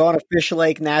bro, I'm going to Fish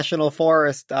Lake National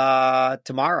Forest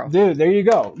tomorrow. Dude, there you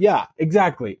go. Yeah,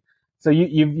 exactly. So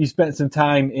you spent some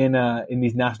time in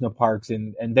these national parks,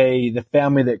 and the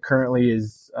family that currently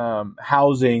is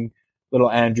housing little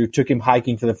Andrew took him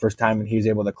hiking for the first time, and he was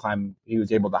able to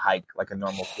hike like a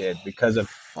normal kid because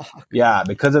of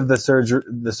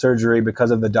the surgery,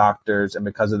 because of the doctors, and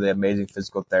because of the amazing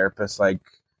physical therapists like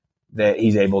that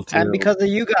he's able to, and because of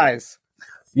you guys.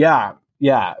 Yeah.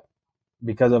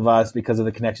 Because of us, because of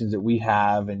the connections that we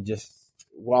have, and just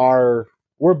we're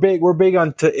big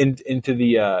into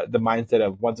the mindset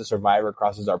of once a survivor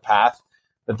crosses our path,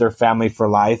 that they're family for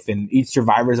life, and each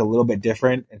survivor is a little bit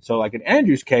different. And so like in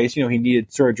Andrew's case, he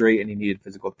needed surgery and he needed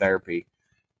physical therapy.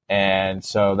 And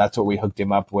so that's what we hooked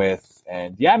him up with.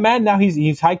 And yeah, man, now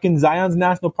he's hiking Zion's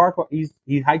National Park.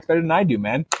 He hikes better than I do,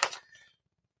 man.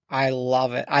 I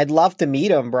love it. I'd love to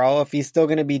meet him, bro, if he's still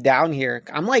going to be down here.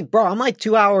 I'm like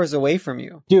 2 hours away from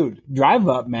you. Dude, drive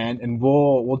up, man, and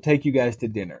we'll take you guys to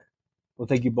dinner. We'll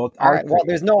take you both. All right. Well,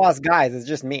 there's no us guys. It's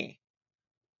just me.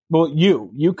 Well,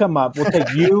 you come up. We'll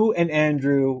take you and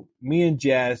Andrew, me and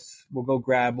Jess. We'll go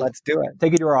grab. Let's do it.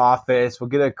 Take you to our office. We'll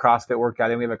get a CrossFit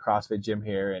workout. And we have a CrossFit gym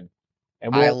here, and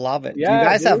I love it. Yeah, do you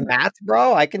guys have mats,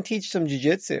 bro? I can teach some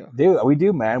jiu-jitsu. Dude, we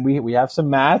do, man. We have some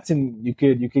mats, and you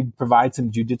could provide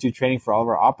some jiu-jitsu training for all of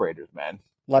our operators, man.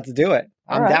 Let's do it.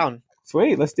 I'm down.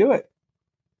 Sweet, let's do it.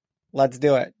 Let's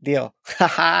do it. Deal.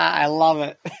 I love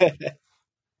it.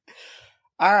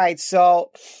 All right,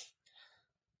 so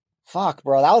fuck,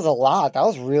 bro, that was a lot. That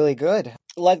was really good.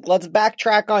 Let's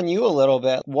backtrack on you a little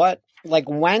bit.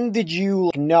 When did you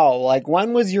know?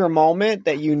 When was your moment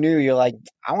that you knew you're like,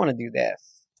 I want to do this?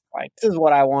 This is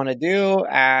what I want to do,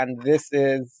 and this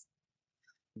is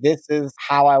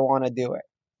how I want to do it.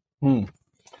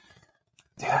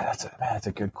 Yeah, that's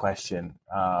a good question.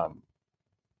 That's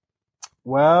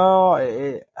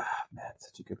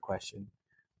such a good question.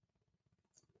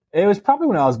 It was probably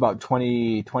when I was about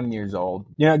 20 years old.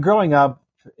 Growing up,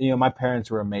 my parents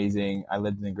were amazing. I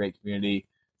lived in a great community.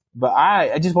 But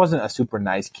I just wasn't a super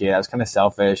nice kid. I was kind of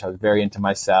selfish. I was very into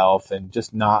myself and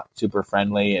just not super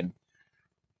friendly. And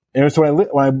so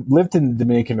when I lived in the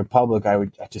Dominican Republic, I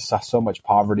just saw so much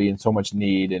poverty and so much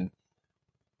need,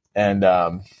 and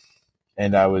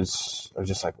I was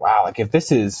just like, wow, if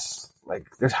this is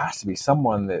there has to be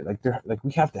someone that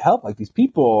we have to help these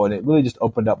people. And it really just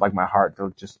opened up my heart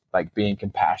to just being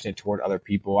compassionate toward other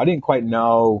people. I didn't quite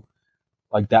know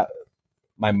that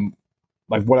my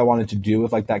like what I wanted to do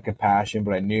with like that compassion,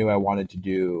 but I knew I wanted to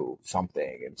do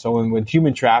something. And so when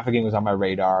human trafficking was on my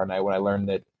radar, and when I learned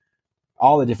that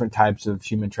all the different types of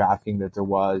human trafficking that there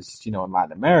was, in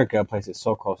Latin America, a place that's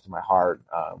so close to my heart,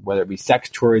 whether it be sex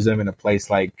tourism in a place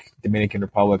like Dominican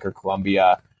Republic or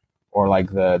Colombia, or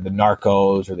like the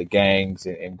narcos or the gangs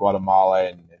in Guatemala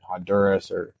and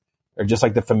Honduras, or just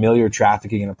like the familiar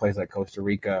trafficking in a place like Costa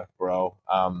Rica, bro.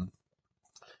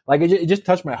 Like it just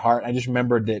touched my heart. I just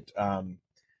remembered that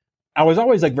I was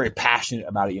always like very passionate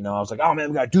about it. I was like, oh man,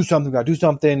 we gotta do something.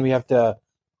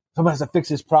 Someone has to fix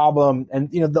this problem.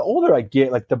 And the older I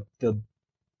get, like the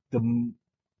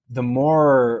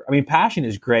more, I mean, passion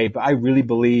is great, but I really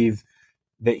believe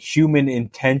that human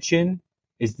intention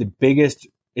is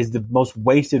the most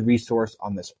wasted resource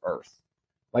on this earth.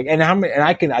 Like, and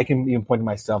I can even point to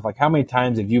myself, like how many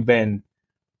times have you been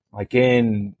like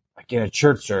in a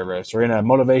church service or in a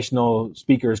motivational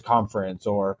speakers conference,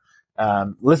 or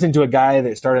listening to a guy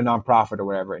that started a nonprofit or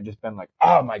whatever, and just been like,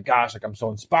 oh my gosh, like I'm so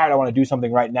inspired. I want to do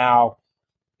something right now.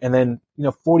 And then,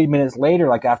 40 minutes later,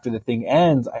 like after the thing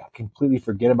ends, I completely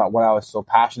forget about what I was so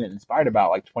passionate and inspired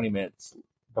about like 20 minutes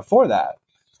before that.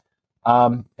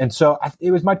 And so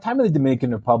it was my time in the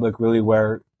Dominican Republic really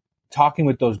where talking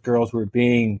with those girls who were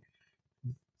being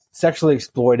sexually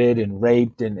exploited and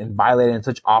raped and violated in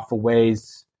such awful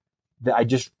ways that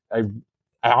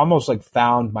I almost like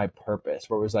found my purpose,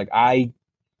 where it was like,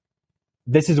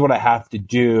 this is what I have to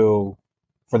do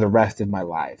for the rest of my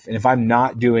life. And if I'm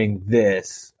not doing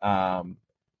this, then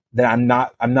I'm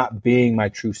not being my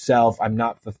true self. I'm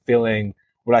not fulfilling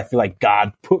what I feel like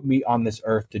God put me on this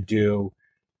earth to do.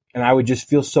 And I would just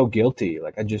feel so guilty.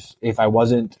 Like if I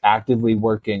wasn't actively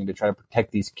working to try to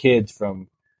protect these kids from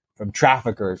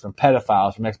traffickers, from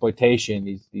pedophiles, from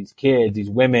exploitation, these kids, these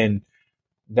women,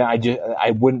 then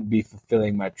I wouldn't be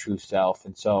fulfilling my true self.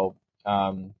 And so,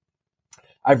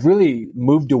 I've really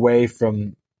moved away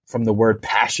from the word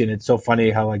passion. It's so funny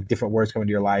how like different words come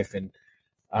into your life. And,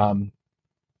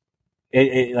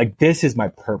 like, this is my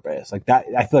purpose. Like that,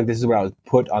 I feel like this is what I was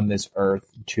put on this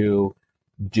earth to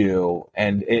do.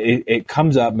 And it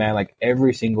comes up, man, like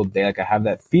every single day. Like I have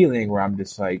that feeling where I'm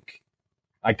just like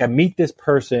I meet this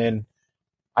person,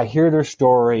 I hear their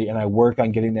story, and I work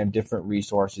on getting them different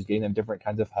resources, getting them different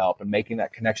kinds of help, and making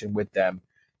that connection with them.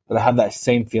 But I have that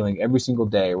same feeling every single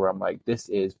day where I'm like, this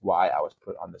is why I was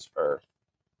put on this earth.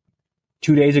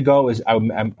 2 days ago,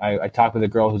 I talked with a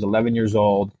girl who's 11 years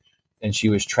old, and she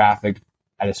was trafficked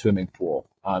at a swimming pool.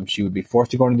 She would be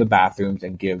forced to go into the bathrooms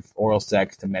and give oral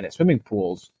sex to men at swimming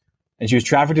pools. And she was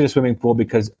trafficked to the swimming pool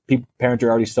because parents are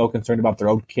already so concerned about their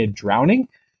own kid drowning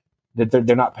that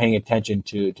they're not paying attention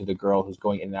to the girl who's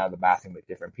going in and out of the bathroom with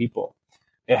different people.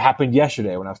 It happened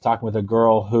yesterday when I was talking with a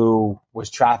girl who was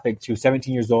trafficked. She was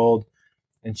 17 years old,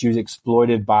 and she was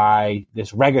exploited by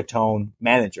this reggaeton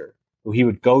manager who he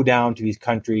would go down to these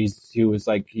countries. He was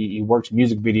like, he works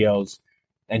music videos,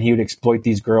 and he would exploit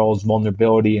these girls'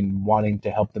 vulnerability and wanting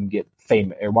to help them get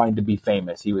famous or wanting to be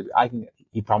famous.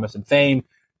 He promised them fame,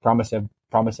 promised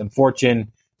them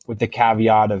fortune, with the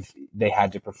caveat of they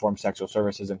had to perform sexual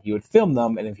services, and he would film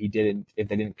them. And if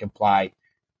they didn't comply,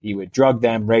 he would drug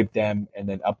them, rape them, and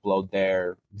then upload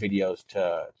their videos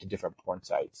to different porn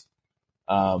sites.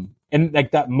 And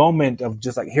like that moment of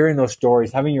just like hearing those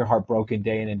stories, having your heart broken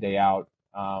day in and day out,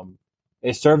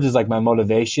 it serves as like my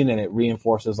motivation, and it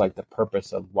reinforces like the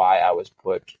purpose of why I was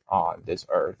put on this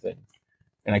earth.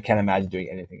 And I can't imagine doing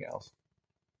anything else.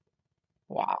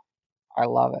 Wow. I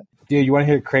love it. Dude, you want to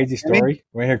hear a crazy story? You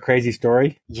want to hear a crazy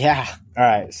story? Yeah. All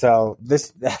right. So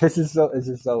this is so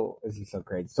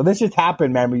crazy. So this just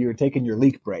happened, man, when you were taking your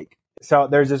leak break. So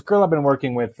there's this girl I've been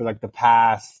working with for like the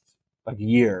past like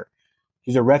year.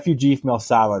 She's a refugee from El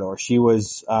Salvador. She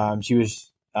was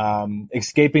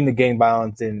escaping the gang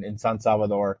violence in San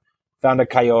Salvador, found a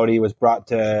coyote, was brought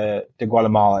to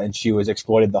Guatemala, and she was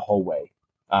exploited the whole way.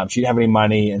 She didn't have any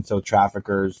money, and so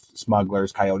traffickers,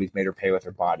 smugglers, coyotes made her pay with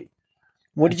her body.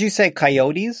 What did you say,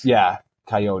 coyotes? Yeah,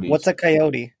 coyotes. What's a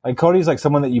coyote? Like, coyote is like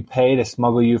someone that you pay to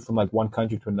smuggle you from like one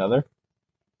country to another.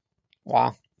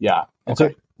 Wow. Yeah. And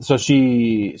okay. So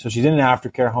she's in an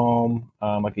aftercare home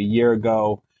like a year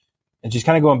ago, and she's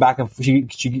kind of going back and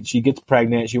she gets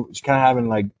pregnant. She's kind of having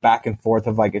like back and forth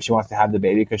of like if she wants to have the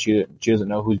baby because she doesn't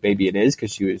know whose baby it is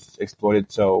because she was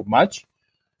exploited so much.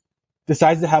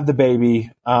 Decides to have the baby,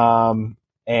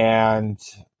 and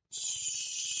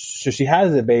so she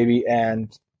has the baby,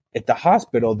 and at the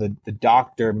hospital, the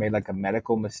doctor made like a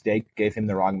medical mistake, gave him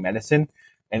the wrong medicine.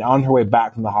 And on her way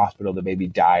back from the hospital, the baby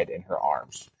died in her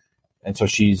arms. And so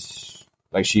she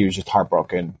was just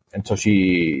heartbroken. And so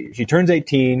she turns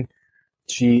 18.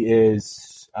 She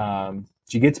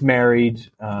She gets married.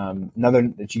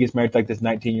 She gets married to like this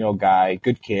 19-year-old guy,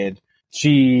 good kid.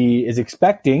 She is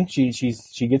expecting. She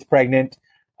gets pregnant.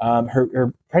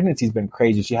 Her pregnancy's been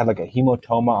crazy. She had like a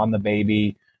hematoma on the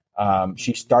baby.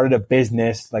 She started a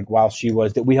business like while she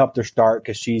was that we helped her start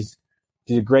because she's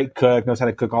a great cook, knows how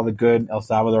to cook all the good El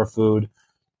Salvador food.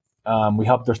 We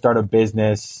helped her start a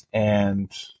business, and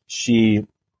she's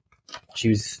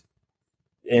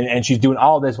doing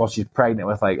all this while she's pregnant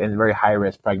with like a very high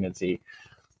risk pregnancy.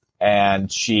 And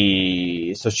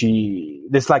this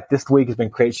week has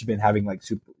been crazy. She's been having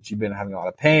a lot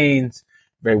of pains,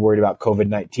 very worried about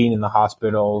COVID-19 in the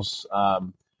hospitals.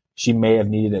 She may have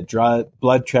needed a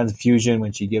blood transfusion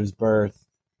when she gives birth.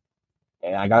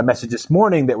 And I got a message this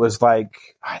morning that was like,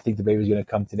 I think the baby's going to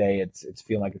come today. It's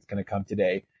feeling like it's going to come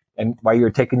today. And while you were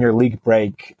taking your leak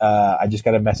break, I just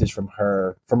got a message from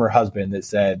her husband that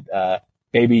said,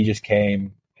 baby just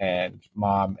came and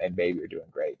mom and baby are doing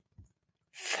great.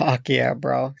 Fuck yeah,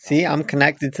 bro. See, I'm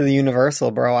connected to the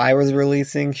universal, bro. I was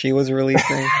releasing, she was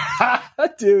releasing.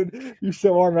 Dude, you're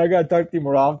so on. I got to talk to you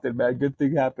more often, man. Good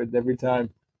thing happens every time.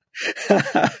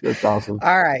 That's awesome.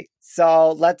 All right.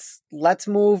 So let's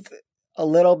move a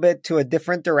little bit to a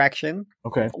different direction.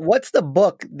 Okay. What's the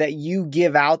book that you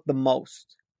give out the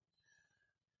most?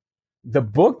 The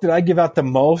book that I give out the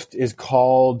most is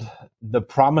called The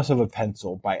Promise of a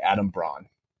Pencil by Adam Braun.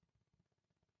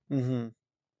 Mm-hmm.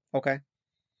 Okay.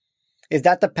 Is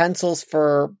that the Pencils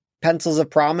of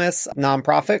Promise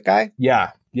nonprofit guy?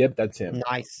 Yeah. Yep, that's him.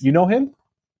 Nice. You know him?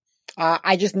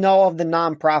 I just know of the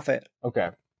nonprofit. Okay.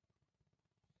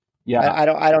 Yeah.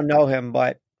 I don't know him,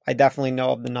 but I definitely know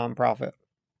of the nonprofit.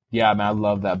 Yeah, man, I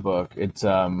love that book. It's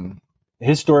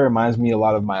his story reminds me a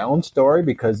lot of my own story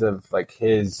because of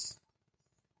his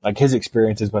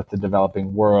experiences with the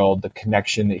developing world, the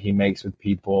connection that he makes with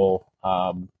people.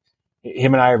 Him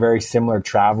and I are very similar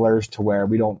travelers to where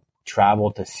we don't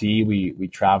travel to see, we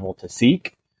travel to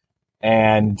seek.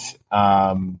 And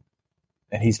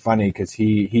he's funny because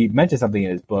he mentioned something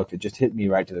in his book that just hit me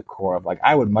right to the core of like,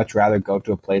 I would much rather go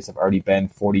to a place I've already been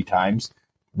 40 times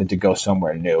than to go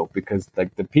somewhere new, because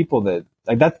like the people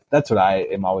that's what I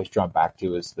am always drawn back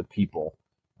to is the people.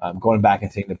 Going back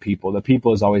and seeing the people. The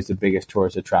people is always the biggest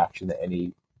tourist attraction that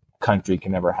any country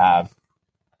can ever have.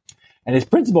 And his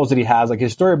principles that he has, like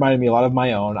his story reminded me a lot of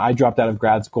my own. I dropped out of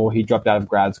grad school. He dropped out of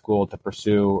grad school to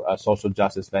pursue a social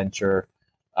justice venture.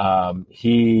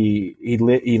 He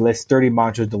lists 30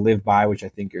 mantras to live by, which I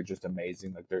think are just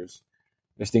amazing. Like there's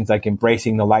things like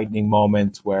embracing the lightning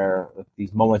moments, where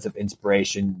these moments of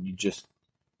inspiration you just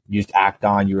act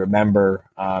on. You remember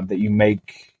that you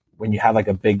make when you have like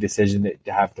a big decision that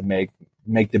you have to make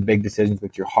the big decisions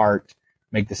with your heart,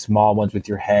 make the small ones with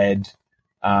your head.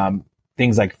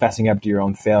 Things like fessing up to your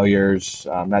own failures.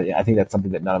 I think that's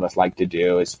something that none of us like to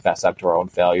do, is fess up to our own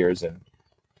failures.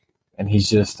 And he's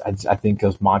just, I think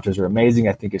those mantras are amazing.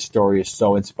 I think his story is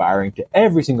so inspiring to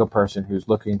every single person who's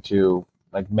looking to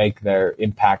like make their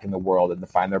impact in the world and to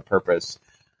find their purpose.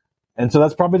 And so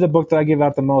that's probably the book that I give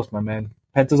out the most, my man.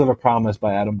 Pencils of a Promise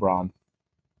by Adam Braun.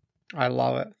 I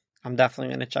love it. I'm definitely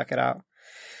going to check it out.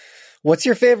 What's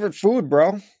your favorite food,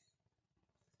 bro?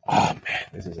 Oh man,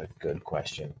 this is a good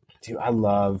question. Dude, I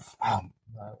love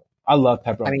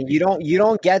pepperoni. I mean, you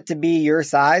don't get to be your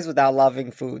size without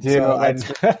loving food. Dude,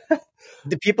 so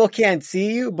the people can't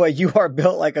see you, but you are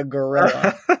built like a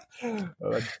gorilla.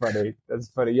 Oh, that's funny. That's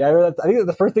funny. Yeah, I think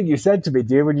the first thing you said to me,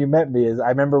 dude, when you met me is, I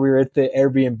remember we were at the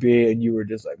Airbnb and you were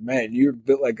just like, man, you're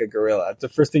built like a gorilla. That's the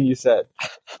first thing you said.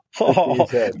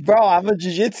 Bro, I'm a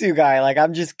jiu-jitsu guy. Like,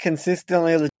 I'm just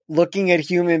consistently looking at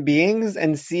human beings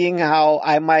and seeing how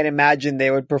I might imagine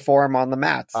they would perform on the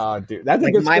mats. Oh, dude, that's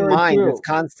like a good my story mind too. is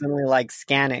constantly like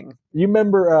scanning. You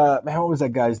remember, what was that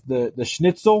guy's, the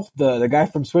Schnitzel, the guy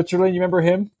from Switzerland? You remember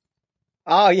him?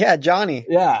 Oh yeah, Johnny.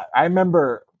 Yeah, I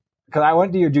remember. Because I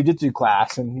went to your jiu-jitsu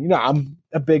class, and, you know, I'm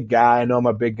a big guy. I know I'm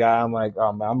a big guy. I'm like,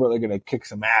 oh, man, I'm really going to kick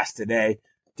some ass today.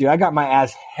 Dude, I got my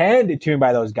ass handed to me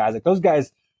by those guys. Like, those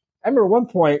guys, I remember at one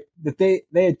point that they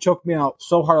had choked me out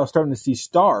so hard I was starting to see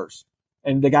stars.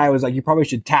 And the guy was like, you probably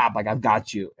should tap. Like, I've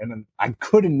got you. And then I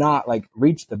could not, like,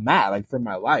 reach the mat, like, for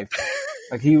my life.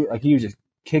 he was just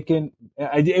kicking.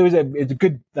 It was a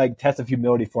good, like, test of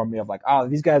humility for me of, like, oh, I know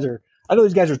these guys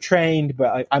are trained,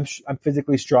 but I'm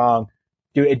physically strong.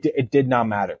 Dude, it did not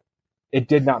matter. It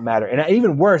did not matter. And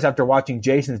even worse, after watching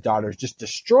Jason's daughters just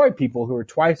destroy people who are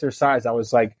twice their size, I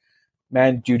was like,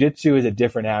 man, jiu-jitsu is a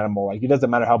different animal. Like, it doesn't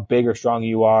matter how big or strong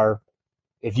you are.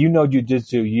 If you know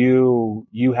jiu-jitsu,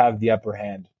 you have the upper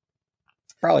hand.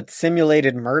 Bro, it's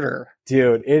simulated murder.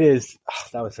 Dude, it is. Oh,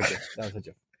 that was such a fun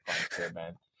story,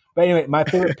 man. But anyway, my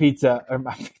favorite pizza,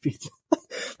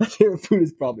 My favorite food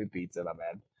is probably pizza, my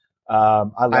man.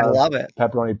 I love it.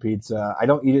 Pepperoni pizza. I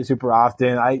don't eat it super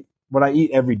often. What I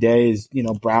eat every day is,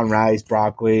 brown rice,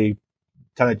 broccoli,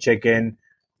 ton of chicken,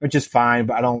 which is fine,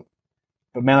 but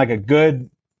man, like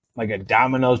a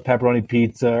Domino's pepperoni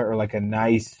pizza, or like a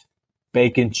nice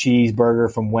bacon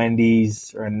cheeseburger from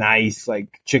Wendy's, or a nice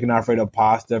like chicken Alfredo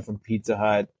pasta from Pizza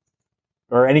Hut,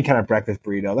 or any kind of breakfast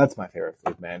burrito. That's my favorite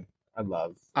food, man. I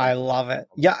love it.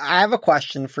 Yeah, I have a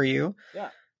question for you. Yeah.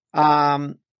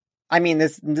 I mean,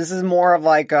 this is more of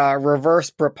like a reverse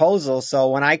proposal. So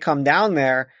when I come down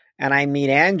there and I meet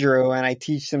Andrew and I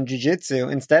teach some jiu-jitsu,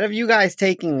 instead of you guys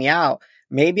taking me out,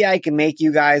 maybe I can make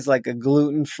you guys like a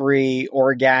gluten-free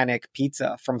organic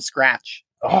pizza from scratch.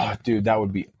 Oh, dude, that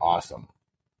would be awesome.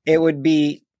 It would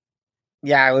be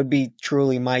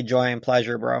truly my joy and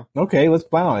pleasure, bro. Okay, let's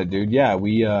plan on it, dude. Yeah,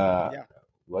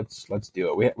 let's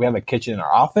do it. We have a kitchen in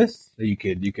our office, so you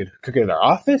could cook it in our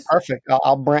office. Perfect.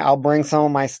 I'll bring some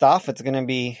of my stuff. It's gonna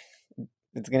be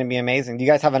amazing. Do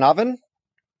you guys have an oven?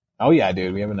 Oh yeah,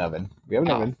 dude. We have an oven.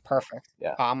 Perfect.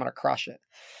 Yeah. I'm gonna crush it.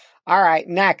 All right.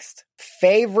 Next,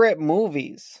 favorite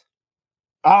movies.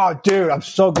 Oh, dude, I'm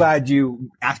so glad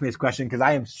you asked me this question, because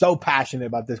I am so passionate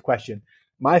about this question.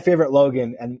 My favorite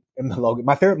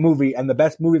my favorite movie and the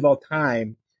best movie of all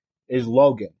time is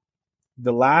Logan.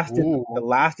 The last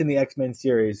in the X-Men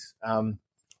series.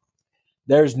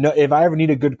 If I ever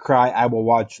need a good cry, I will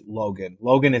watch Logan.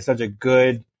 Logan is such a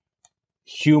good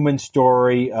human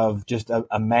story of just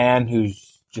a man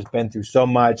who's just been through so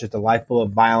much, just a life full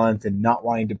of violence, and not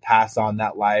wanting to pass on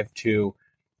that life to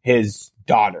his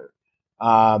daughter.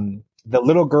 The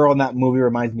little girl in that movie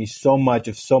reminds me so much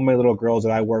of so many little girls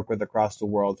that I work with across the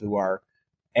world, who are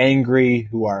angry,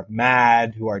 who are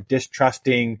mad, who are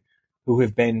distrusting, who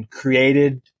have been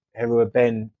created, who have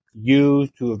been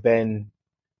used, who have been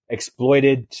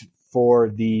exploited for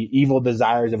the evil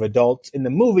desires of adults. In the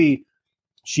movie,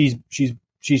 she's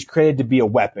created to be a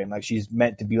weapon. Like, she's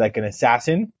meant to be like an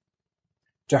assassin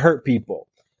to hurt people.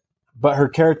 But her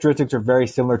characteristics are very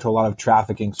similar to a lot of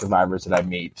trafficking survivors that I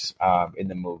meet in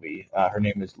the movie. Her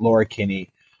name is Laura Kinney.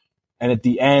 And at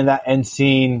the end, that end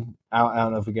scene, I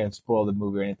don't know if we can spoil the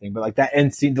movie or anything, but like that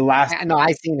end scene, No,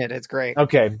 I've seen it. It's great.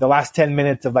 Okay. The last 10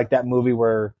 minutes of like that movie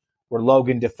where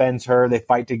Logan defends her, they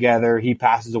fight together, he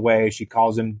passes away, she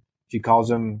calls him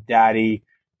daddy,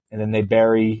 and then they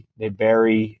bury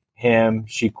him.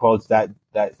 She quotes that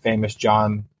famous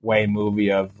John Wayne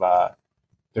movie of,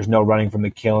 there's no running from the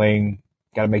killing.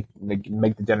 Got to make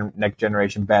the next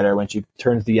generation better. When she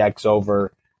turns the X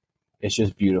over, it's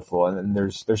just beautiful. And then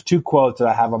there's two quotes that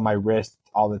I have on my wrist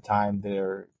all the time.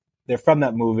 They're from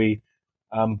that movie.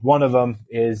 One of them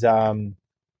is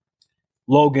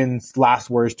Logan's last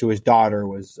words to his daughter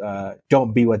was,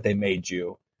 "Don't be what they made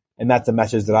you." And that's a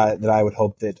message that I would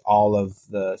hope that all of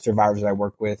the survivors that I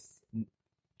work with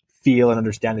feel and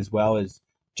understand as well, is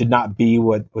to not be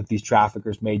what these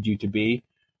traffickers made you to be.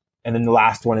 And then the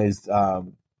last one is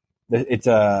there's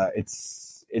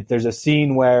a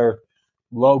scene where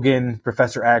Logan,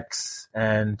 Professor X,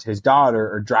 and his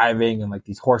daughter are driving, and like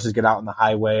these horses get out on the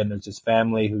highway, and there's this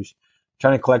family who's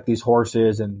trying to collect these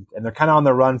horses, and they're kind of on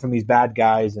the run from these bad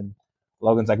guys, and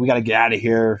Logan's like, "We got to get out of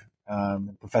here."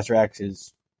 Professor X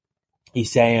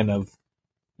he's saying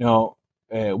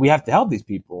we have to help these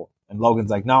people, and Logan's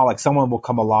like, "No, like someone will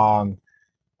come along,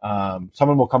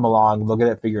 they'll get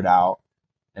it figured out."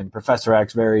 And Professor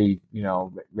X very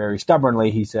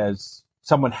stubbornly, he says,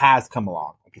 "Someone has come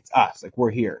along. Like, it's us. Like, we're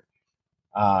here."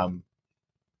 And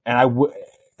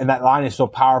that line is so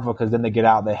powerful, because then they get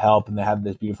out, they help, and they have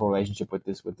this beautiful relationship with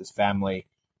this family.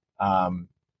 And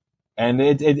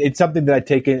it's something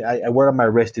that I wear on my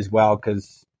wrist as well,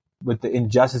 because with the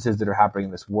injustices that are happening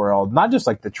in this world, not just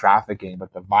like the trafficking,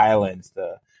 but the violence,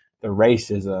 the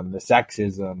racism, the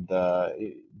sexism,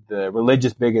 the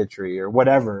religious bigotry, or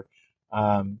whatever.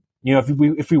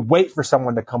 If we wait for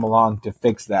someone to come along to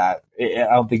fix that, I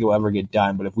don't think it will ever get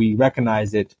done. But if we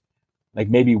recognize it, like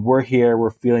maybe we're here,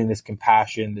 we're feeling this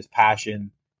compassion, this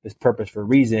passion, this purpose for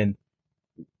reason,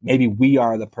 maybe we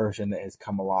are the person that has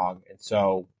come along. And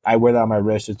so I wear that on my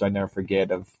wrist just so I never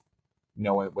forget of,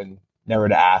 when never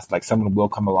to ask, like someone will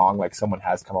come along, like someone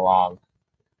has come along,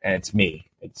 and it's me.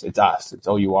 It's us. It's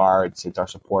OUR. It's our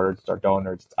supporters. It's our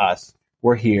donors. It's us.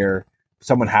 We're here.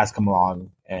 Someone has come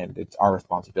along, and it's our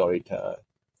responsibility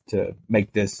to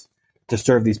make this, to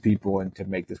serve these people, and to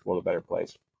make this world a better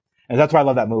place. And that's why I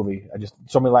love that movie.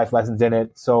 So many life lessons in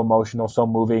it, so emotional, so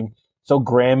moving, so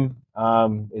grim.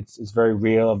 It's very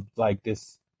real, of like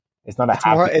this. It's not a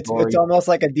happy story. It's almost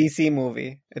like a DC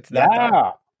movie. It's that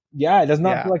dark. Yeah, it does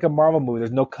not Yeah. feel like a Marvel movie.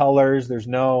 There's no colors.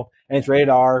 And it's rated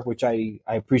R, which I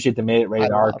appreciate they made it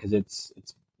rated R because it's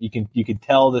you can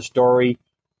tell the story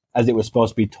as it was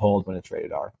supposed to be told when it's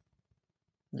rated R.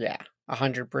 Yeah,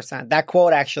 100%. That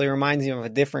quote actually reminds me of a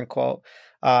different quote,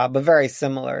 but very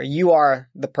similar. You are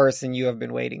the person you have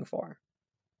been waiting for.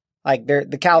 Like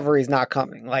the cavalry's not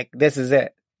coming. Like this is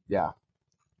it. Yeah.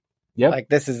 Yep. Like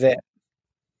this is it.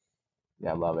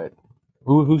 Yeah, I love it.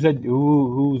 Who said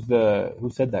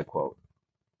that quote?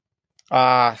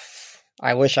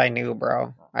 I wish I knew,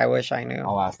 bro. I wish I knew.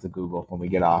 I'll ask the Google when we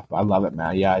get off. I love it,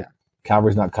 man. Yeah.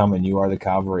 Cavalry's not coming. You are the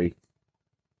cavalry.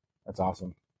 That's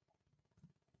awesome.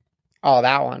 Oh,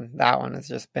 that one has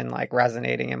just been like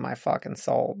resonating in my fucking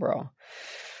soul, bro.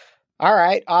 All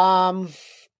right.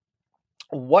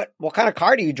 What kind of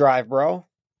car do you drive, bro?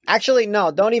 Actually,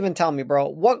 no, don't even tell me, bro.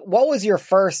 What was your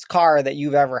first car that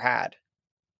you've ever had?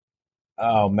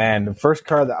 Oh man, the first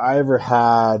car that I ever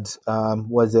had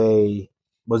was a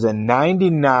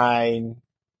 '99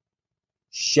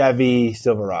 Chevy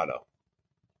Silverado.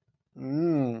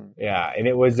 Yeah, and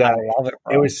it was I love it,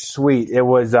 bro. It was sweet. It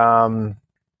was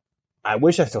I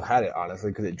wish I still had it, honestly,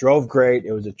 because it drove great.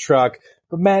 It was a truck.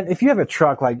 But man, if you have a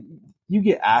truck, like you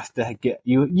get asked to get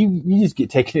you just get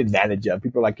taken advantage of.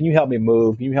 People are like, "Can you help me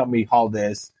move? Can you help me haul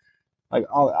this?" Like,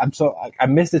 I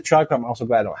miss the truck. But I'm also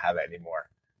glad I don't have it anymore.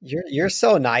 You're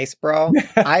so nice, bro.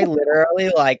 I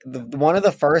literally like one of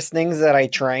the first things that I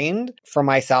trained for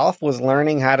myself was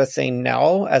learning how to say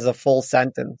no as a full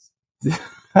sentence. Dude,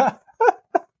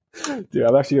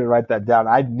 I'm actually gonna write that down.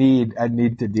 I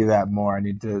need to do that more. I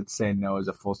need to say no as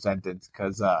a full sentence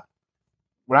because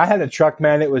when I had a truck,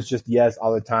 man, it was just yes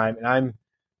all the time. And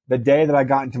the day that I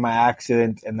got into my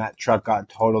accident and that truck got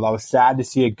totaled, I was sad to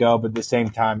see it go, but at the same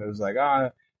time, it was like,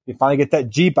 you finally get that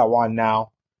Jeep I want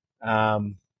now.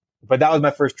 But that was my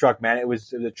first truck, man. It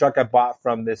was a truck I bought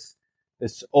from this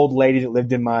old lady that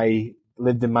lived in my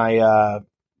hometown,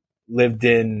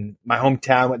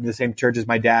 went to the same church as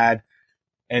my dad.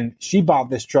 And she bought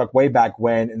this truck way back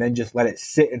when and then just let it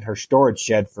sit in her storage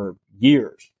shed for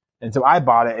years. And so I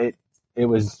bought it. It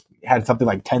had something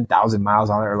like 10,000 miles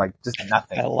on it or like just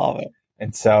nothing. I love it.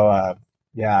 And so,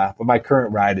 yeah, but my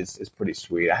current ride is pretty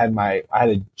sweet. I had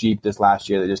a Jeep this last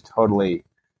year that just totally,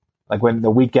 like when the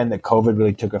weekend that COVID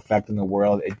really took effect in the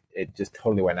world, it just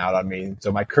totally went out on me.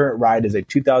 So my current ride is a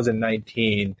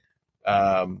 2019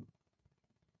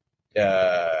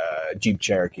 Jeep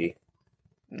Cherokee.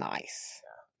 Nice.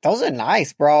 Those are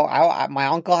nice, bro. My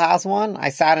uncle has one. I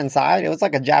sat inside. It was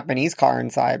like a Japanese car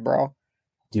inside, bro.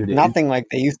 Dude, nothing like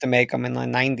they used to make them in the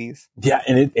 90s. Yeah,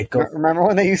 and it goes. Remember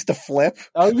when they used to flip?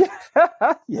 Oh yeah,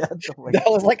 yeah. That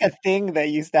was like a thing that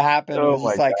used to happen. Oh it was my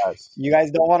just like, gosh. you guys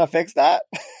don't want to fix that?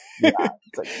 Yeah,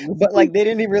 but like they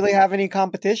didn't really have any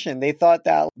competition. They thought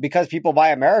that because people buy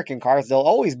American cars, they'll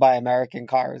always buy American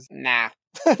cars. Nah.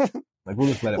 Like we'll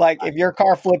just let it. Like if your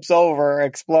car flips over or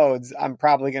explodes, I'm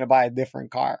probably gonna buy a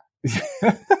different car.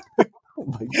 Oh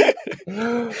my God.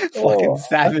 Fucking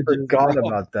savage. I forgot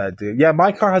about that, dude. Yeah,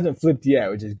 my car hasn't flipped yet,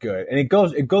 which is good. And it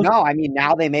goes. No, I mean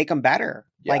now they make them better.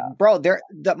 Yeah. Like, bro,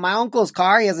 my uncle's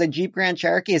car, he has a Jeep Grand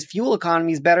Cherokee. His fuel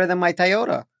economy is better than my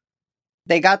Toyota.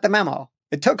 They got the memo.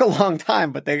 It took a long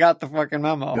time, but they got the fucking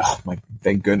memo. Oh my!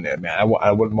 Thank goodness, man.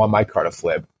 I wouldn't want my car to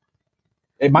flip.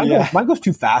 Mine goes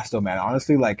too fast, though, man.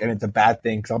 Honestly, like, and it's a bad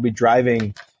thing because I'll be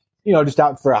driving, just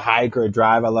out for a hike or a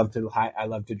drive. I love to drive. I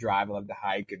love to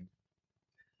hike, and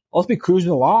I'll just be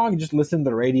cruising along and just listen to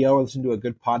the radio or listen to a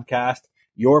good podcast,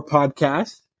 your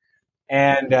podcast,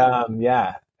 and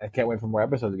yeah, I can't wait for more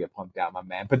episodes to get pumped out, my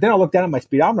man. But then I'll look down at my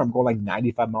speedometer. I'm going like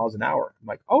 95 miles an hour. I'm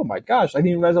like, oh my gosh, I didn't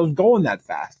even realize I was going that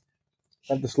fast.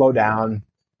 I have to slow down,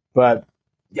 but.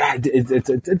 Yeah,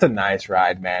 it's a nice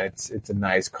ride, man. It's a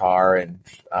nice car, and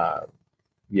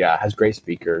yeah, it has great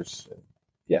speakers.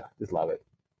 Yeah, just love it.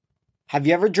 Have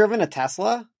you ever driven a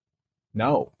Tesla?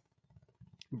 No,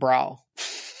 bro.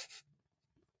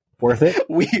 Worth it?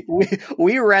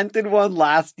 We rented one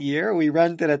last year. We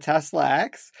rented a Tesla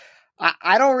X.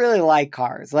 I don't really like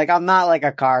cars. Like I'm not like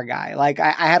a car guy. Like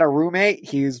I had a roommate.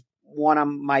 He's one of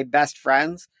my best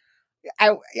friends.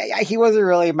 He wasn't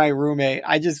really my roommate.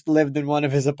 I just lived in one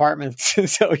of his apartments,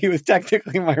 so he was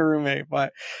technically my roommate.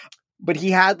 But he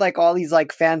had like all these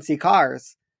like fancy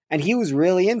cars, and he was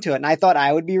really into it. And I thought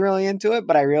I would be really into it,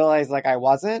 but I realized like I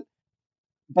wasn't.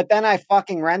 But then I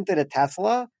fucking rented a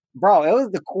Tesla, bro. It was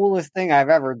the coolest thing I've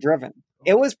ever driven.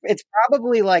 It's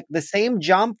probably like the same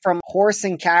jump from horse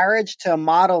and carriage to a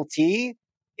Model T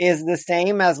is the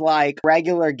same as like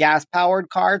regular gas powered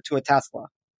car to a Tesla.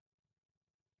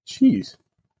 Jeez.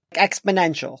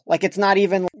 exponential. Like it's not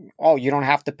even, oh, you don't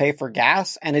have to pay for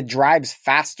gas, and it drives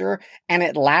faster and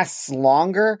it lasts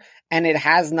longer and it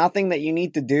has nothing that you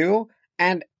need to do.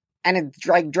 And it's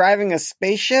like driving a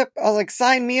spaceship. I was like,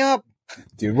 sign me up.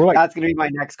 Dude, we're like, that's going to be my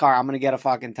next car. I'm going to get a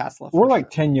fucking Tesla. We're like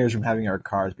 10 years from having our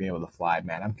cars being able to fly,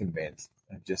 man. I'm convinced.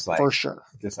 Just like, for sure.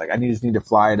 Just like, I just need to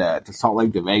fly to Salt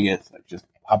Lake to Vegas. Like, just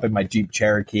hop in my Jeep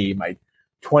Cherokee, my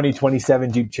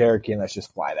 2027 Jeep Cherokee, and let's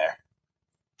just fly there.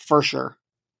 For sure.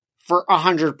 For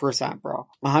 100%, bro.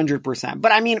 100%.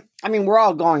 But I mean, we're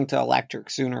all going to electric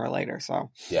sooner or later.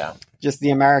 So yeah, just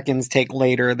the Americans take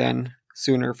later than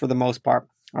sooner for the most part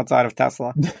outside of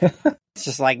Tesla. It's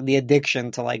just like the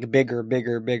addiction to like bigger,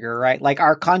 right? Like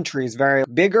our country is very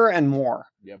bigger and more.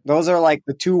 Yep. Those are like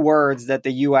the two words that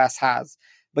the US has.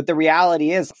 But the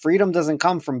reality is freedom doesn't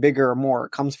come from bigger or more.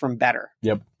 It comes from better.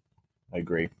 Yep. I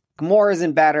agree. More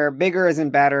isn't better. Bigger isn't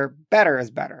better. Better is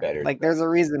better. Like there's a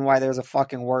reason why there's a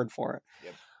fucking word for it.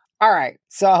 Yep. All right.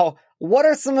 So what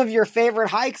are some of your favorite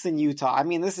hikes in Utah? I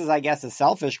mean, this is, I guess, a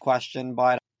selfish question,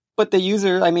 but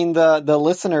the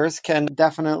listeners can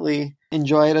definitely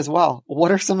enjoy it as well.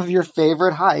 What are some of your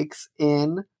favorite hikes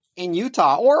in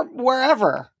Utah or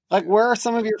wherever? Like, where are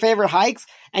some of your favorite hikes?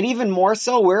 And even more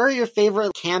so, where are your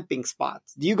favorite camping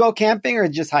spots? Do you go camping or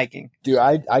just hiking? Dude,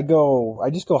 I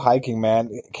just go hiking,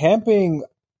 man. Camping,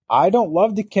 I don't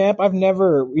love to camp. I've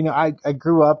never, I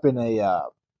grew up in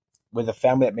with a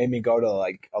family that made me go to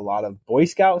like a lot of Boy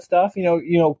Scout stuff.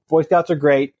 Boy Scouts are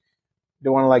great.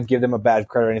 Don't want to like give them a bad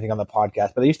credit or anything on the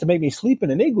podcast, but they used to make me sleep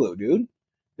in an igloo, dude.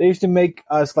 They used to make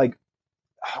us like,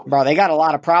 bro, they got a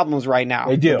lot of problems right now.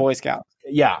 They do. The Boy Scouts.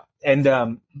 Yeah. And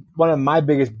one of my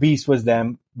biggest beasts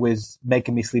was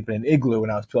making me sleep in an igloo when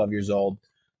I was 12 years old.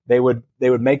 They would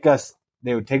take us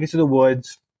to the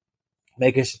woods,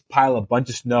 make us pile a bunch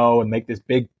of snow and make this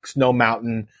big snow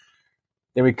mountain.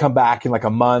 Then we'd come back in like a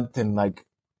month and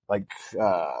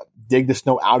dig the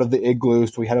snow out of the igloo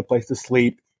so we had a place to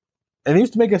sleep. And they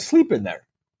used to make us sleep in there.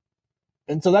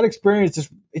 And so that experience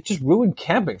just ruined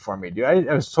camping for me, dude.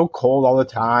 I was so cold all the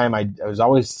time. I was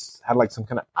always had like some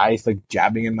kind of ice like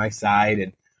jabbing in my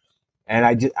side, and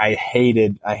I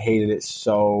hated it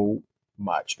so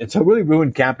much. And so it really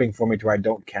ruined camping for me to where I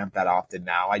don't camp that often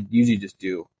now. I usually just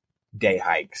do day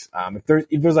hikes. If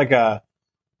there's a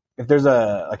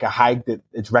hike that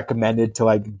it's recommended to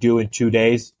like do in 2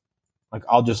 days, like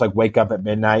I'll just like wake up at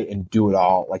midnight and do it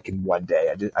all like in one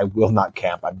day. I will not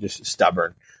camp. I'm just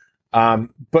stubborn.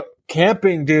 But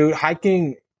camping, dude,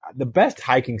 hiking, the best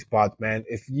hiking spots, man.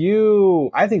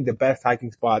 I think the best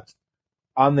hiking spots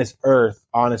on this earth,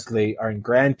 honestly, are in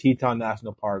Grand Teton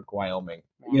National Park, Wyoming.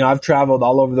 I've traveled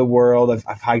all over the world.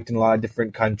 I've hiked in a lot of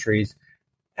different countries,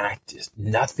 and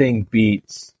nothing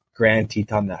beats Grand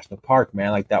Teton National Park,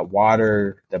 man. Like that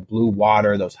water, the blue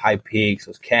water, those high peaks,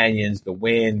 those canyons, the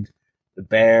wind, the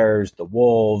bears, the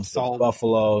wolves, the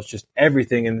buffaloes, just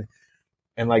everything.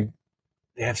 And like,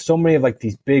 they have so many of like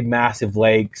these big, massive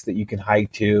lakes that you can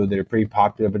hike to that are pretty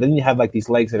popular. But then you have like these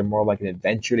lakes that are more like an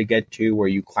adventure to get to, where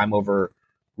you climb over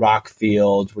rock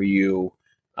fields, where you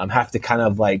have to kind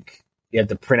of like, you have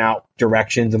to print out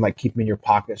directions and like keep them in your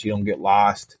pocket so you don't get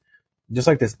lost. Just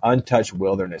like this untouched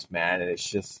wilderness, man. And it's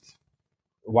just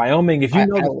Wyoming. If you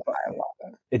know, I love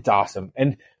it. It's awesome.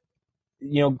 And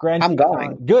Grand I'm Teton,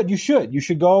 going. good. You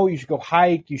should go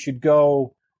hike. You should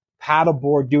go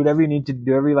paddleboard, do whatever you need to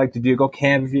do, whatever you like to do. Go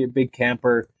camp if you're a big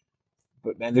camper.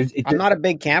 But man, I'm not a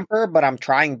big camper, but I'm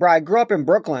trying, bro. I grew up in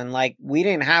Brooklyn. Like, we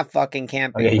didn't have fucking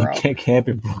camping, bro. You can't camp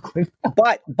in Brooklyn.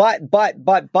 But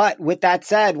with that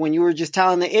said, when you were just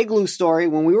telling the igloo story,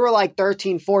 when we were like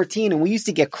 13, 14, and we used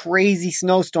to get crazy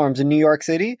snowstorms in New York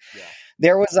City,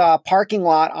 there was a parking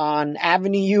lot on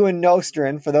Avenue U in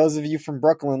Nostrand, for those of you from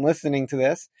Brooklyn listening to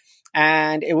this.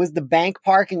 And it was the bank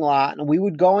parking lot. And we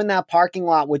would go in that parking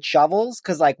lot with shovels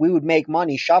because like we would make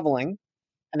money shoveling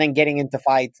and then getting into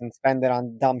fights and spend it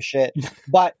on dumb shit.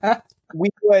 But we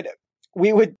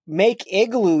would make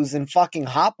igloos and fucking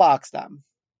hotbox them.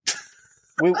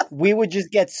 We would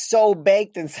just get so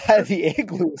baked inside the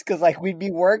igloos because like we'd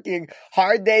be working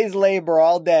hard days labor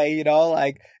all day,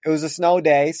 like it was a snow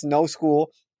day, snow school.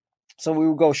 So we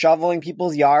would go shoveling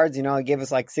people's yards, it gave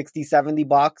us like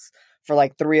 $60-$70 for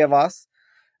like 3 of us.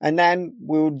 And then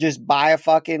we would just buy a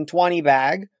fucking 20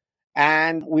 bag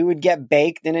and we would get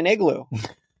baked in an igloo.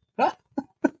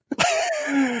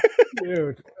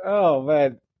 Dude. Oh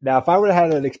man. Now, if I would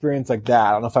have had an experience like that,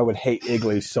 I don't know if I would hate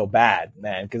igloos so bad,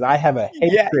 man, because I have a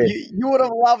hatred. Yeah, you would have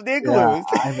loved igloos. Yeah,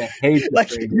 I have a hatred. Like,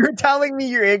 you're telling me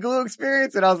your igloo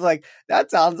experience, and I was like,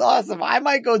 that sounds awesome. I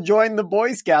might go join the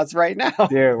Boy Scouts right now.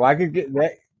 Dude, well, I could get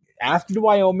that. after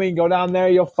Wyoming, go down there.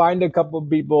 You'll find a couple of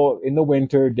people in the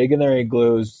winter digging their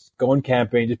igloos, going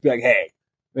camping. Just be like, hey,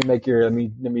 let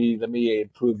me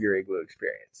improve your igloo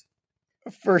experience.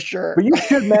 For sure. But you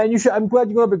should, man. You should. I'm glad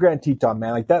you go up to Grand Teton,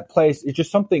 man. Like that place, it's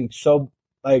just something so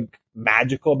like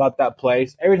magical about that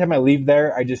place. Every time I leave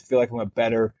there, I just feel like I'm a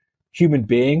better human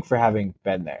being for having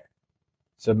been there.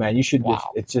 So, man, you should just,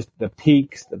 it's just the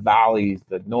peaks, the valleys,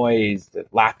 the noise, the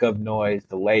lack of noise,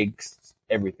 the lakes,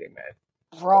 everything,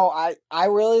 man. Bro, I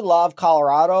really love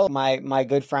Colorado. My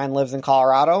good friend lives in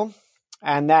Colorado.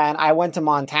 And then I went to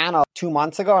Montana 2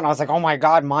 months ago and I was like, oh my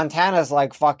God, Montana's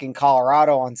like fucking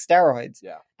Colorado on steroids.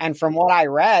 Yeah. And from what I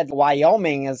read,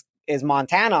 Wyoming is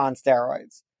Montana on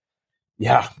steroids.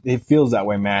 Yeah, it feels that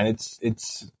way, man. It's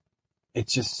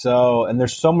just so, and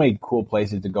there's so many cool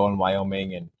places to go in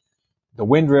Wyoming, and the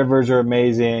Wind Rivers are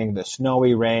amazing. The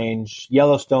Snowy Range,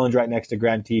 Yellowstone's right next to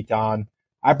Grand Teton.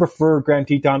 I prefer Grand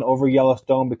Teton over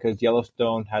Yellowstone because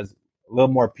Yellowstone has a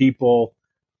little more people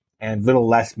and a little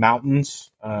less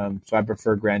mountains. So I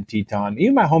prefer Grand Teton.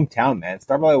 Even my hometown, man,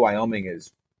 Star Valley, Wyoming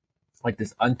is like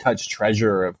this untouched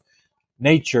treasure of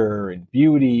nature and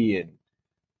beauty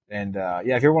and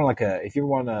yeah, if you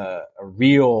want a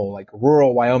real like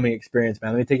rural Wyoming experience,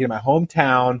 man, let me take you to my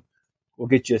hometown. We'll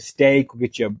get you a steak.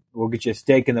 We'll get you a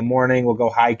steak in the morning. We'll go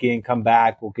hiking, come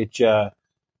back. We'll get you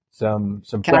some.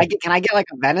 Can I get like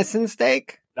a venison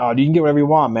steak? Oh, you can get whatever you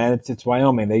want, man. It's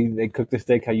Wyoming. They cook the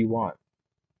steak how you want.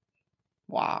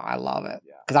 Wow, I love it.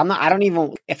 Because I don't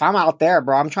even, if I'm out there,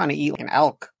 bro, I'm trying to eat like an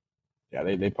elk. Yeah,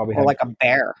 they probably or like a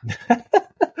bear.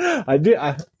 I do.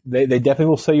 They definitely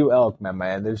will sell you elk,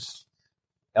 man. There's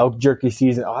elk jerky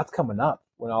season. Oh, that's coming up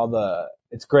when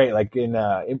it's great. Like in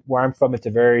where I'm from, it's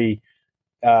a very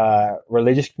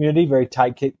religious community, very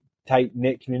tight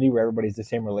knit community where everybody's the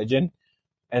same religion.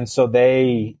 And so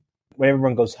when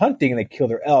everyone goes hunting and they kill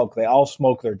their elk, they all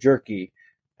smoke their jerky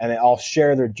and they all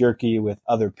share their jerky with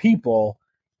other people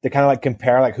to kind of like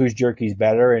compare like whose jerky is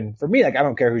better. And for me, like, I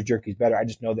don't care whose jerky is better. I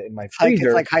just know that in my freezer,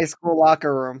 it's like high school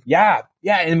locker room. Yeah.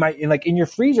 Yeah. In your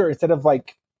freezer, instead of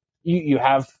like, you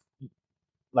have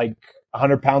like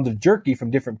 100 pounds of jerky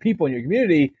from different people in your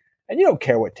community, and you don't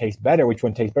care what tastes better, which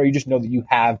one tastes better. You just know that you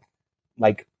have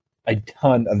like a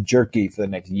ton of jerky for the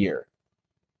next year.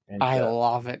 And, I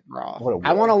love it, bro.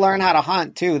 I want to learn how to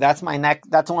hunt too. That's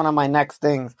one of my next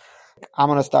things. I'm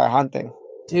going to start hunting.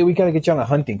 Dude, we got to get you on a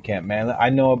hunting camp, man. I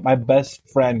know my best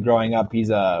friend growing up, he's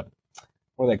what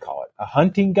do they call it? A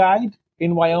hunting guide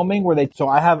in Wyoming so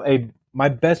I have my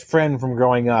best friend from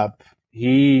growing up,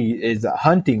 he is a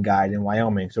hunting guide in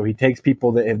Wyoming. So he takes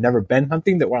people that have never been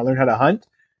hunting that want to learn how to hunt,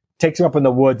 takes them up in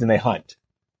the woods and they hunt.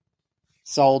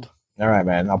 Sold. All right,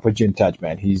 man. I'll put you in touch,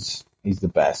 man. He's the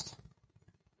best.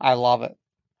 I love it.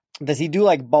 Does he do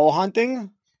like bow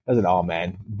hunting? Does it all,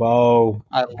 man. Bow,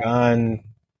 gun,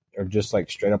 or just like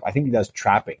straight up. I think he does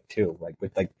trapping too, like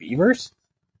with like beavers.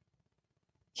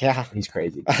 Yeah. He's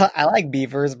crazy. I like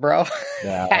beavers, bro.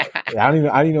 Yeah. I don't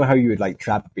even know how you would like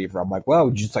trap a beaver. I'm like, well,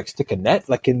 would you just like stick a net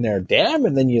like in their dam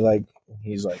and then he's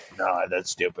like, no,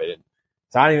 that's stupid.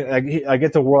 So I don't even, like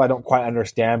it's a world I don't quite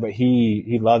understand, but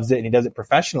he loves it and he does it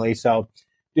professionally. So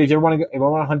dude, if I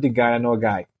want a hunting guy, I know a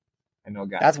guy.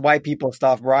 That's white people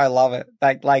stuff, bro. I love it.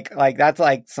 Like that's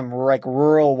like some like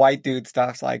rural white dude stuff.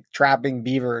 It's like trapping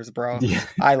beavers, bro. Yeah.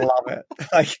 I love it.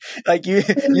 Like you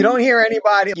don't hear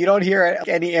anybody. You don't hear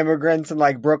any immigrants in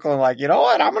like Brooklyn. Like, you know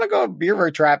what? I'm gonna go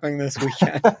beaver trapping this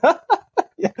weekend.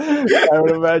 Yeah, I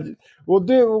would imagine. Well,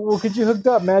 dude, we'll get you hooked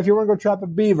up, man. If you want to go trap a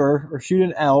beaver or shoot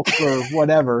an elk or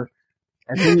whatever,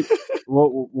 and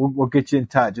we'll get you in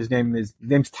touch. His name's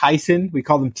Tyson. We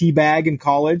called him Teabag in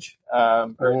college,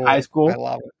 or in high school. I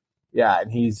love it. Yeah,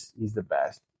 and he's the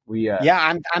best.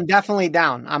 I'm definitely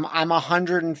down. I'm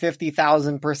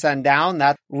 150,000% down.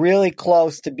 That's really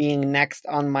close to being next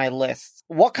on my list.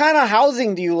 What kind of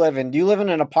housing do you live in? Do you live in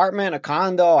an apartment, a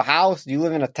condo, a house? Do you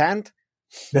live in a tent?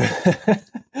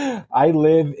 I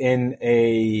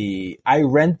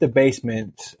rent the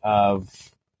basement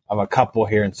of a couple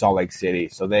here in Salt Lake City.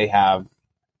 So they have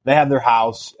their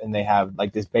house and they have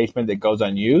like this basement that goes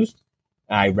unused,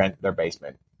 and I rent their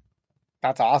basement.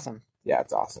 That's awesome. Yeah,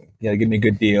 it's awesome. Yeah, they give me a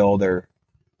good deal. They're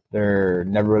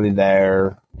never really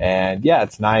there, and yeah,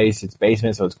 it's nice. It's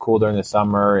basement, so it's cool during the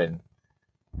summer, and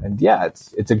yeah,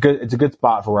 it's a good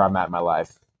spot for where I'm at in my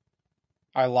life.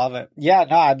 I love it. Yeah,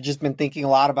 no, I've just been thinking a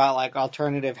lot about like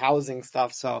alternative housing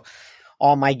stuff. So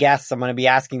all my guests, I'm going to be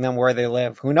asking them where they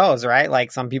live. Who knows, right?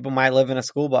 Like some people might live in a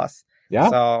school bus. Yeah.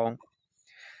 So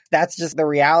that's just the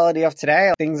reality of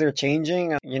today. Things are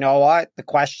changing. You know what? The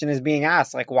question is being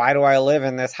asked, like, why do I live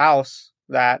in this house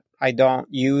that I don't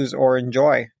use or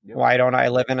enjoy? Yep. Why don't I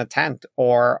live in a tent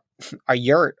or a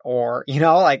yurt? Or,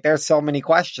 like there's so many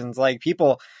questions. Like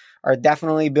people are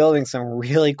definitely building some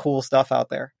really cool stuff out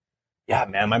there. Yeah,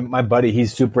 man, my buddy,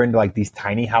 he's super into like these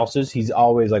tiny houses. He's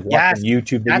always like watching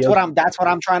YouTube videos. That's what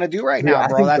I'm trying to do right Dude, now,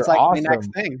 bro. That's like awesome. my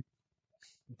next thing.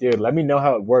 Dude, let me know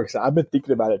how it works. I've been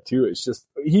thinking about it too. It's just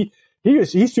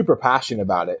he's super passionate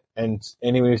about it, and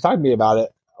when he was talking to me about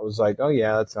it, I was like, oh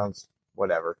yeah, that sounds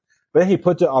whatever. But then he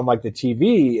puts it on like the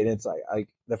TV, and it's like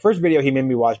the first video he made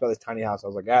me watch about this tiny house. I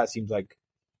was like, it seems a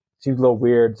little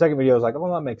weird. Second video, I was like, oh,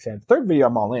 well, that makes sense. Third video,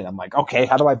 I'm all in. I'm like, okay,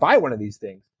 how do I buy one of these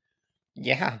things?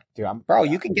 Yeah, dude, bro,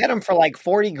 you can get them for like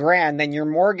 40 grand, then you're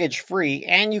mortgage free,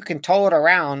 and you can tow it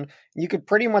around. You could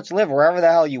pretty much live wherever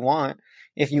the hell you want.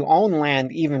 If you own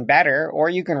land, even better, or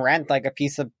you can rent like a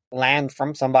piece of land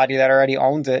from somebody that already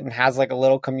owns it and has like a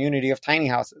little community of tiny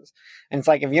houses. And it's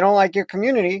like, if you don't like your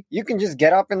community, you can just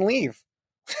get up and leave.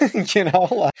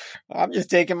 I'm just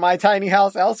taking my tiny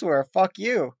house elsewhere. Fuck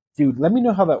you. Dude, let me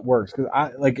know how that works. Cause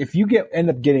if you end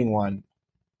up getting one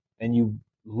and you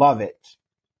love it,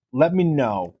 let me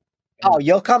know. Oh,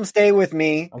 you'll come stay with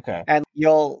me. Okay. And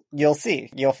you'll see.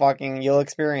 You'll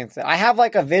experience it. I have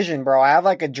like a vision, bro. I have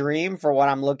like a dream for what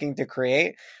I'm looking to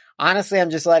create. Honestly, I'm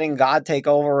just letting God take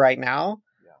over right now.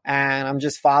 Yeah. And I'm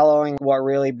just following what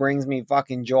really brings me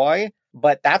fucking joy.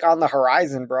 But that's on the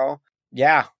horizon, bro.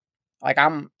 Yeah. Like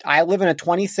I live in a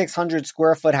 2,600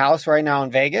 square foot house right now in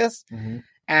Vegas. Mm-hmm.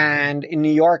 And in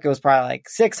New York, it was probably like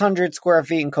 600 square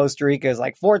feet. In Costa Rica, it was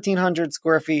like 1,400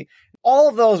 square feet. All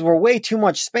of those were way too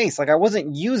much space. Like I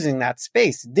wasn't using that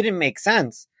space. It didn't make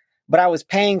sense. But I was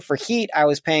paying for heat. I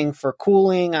was paying for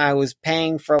cooling. I was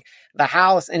paying for the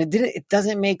house. And it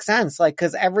doesn't make sense. Like,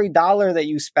 cause every dollar that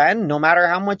you spend, no matter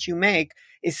how much you make,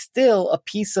 is still a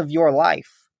piece of your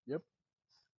life. Yep.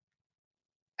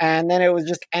 And then it was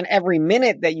just, and every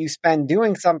minute that you spend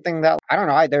doing something that, I don't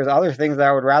know, there's other things that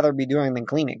I would rather be doing than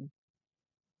cleaning.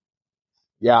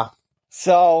 Yeah.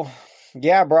 So,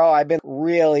 yeah, bro, I've been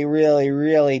really, really,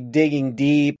 really digging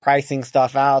deep, pricing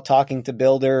stuff out, talking to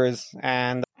builders.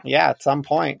 And yeah, at some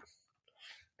point,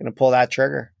 I'm going to pull that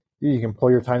trigger. You can pull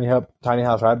your tiny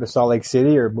house right to Salt Lake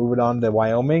City or move it on to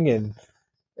Wyoming. And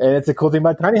it's a cool thing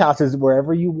about tiny houses,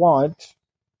 wherever you want,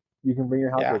 you can bring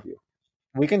your house with you.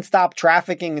 We can stop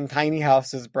trafficking in tiny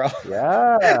houses, bro.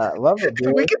 Yeah, love it,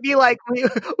 dude. We could be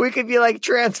like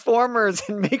Transformers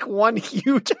and make one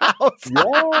huge house.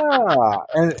 Yeah,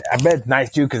 and I bet it's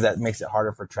nice too because that makes it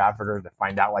harder for traffickers to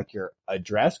find out like your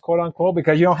address, quote unquote,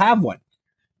 because you don't have one.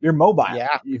 You're mobile.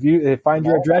 Yeah. If you find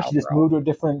your address, you just move to a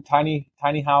different tiny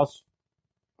house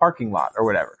parking lot or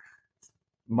whatever.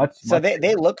 So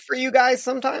they look for you guys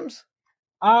sometimes?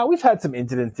 We've had some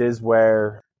incidences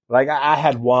where. Like I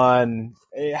had one,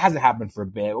 it hasn't happened for a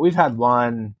bit, but we've had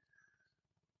one.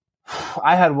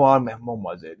 I had one, when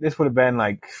was it? This would have been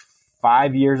like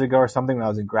 5 years ago or something when I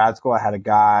was in grad school. I had a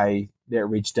guy that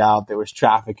reached out that was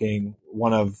trafficking.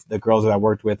 One of the girls that I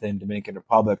worked with in Dominican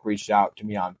Republic reached out to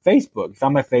me on Facebook. He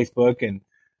found my Facebook and,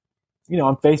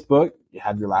 on Facebook, you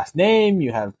have your last name,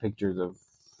 you have pictures of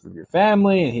your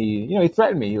family. And he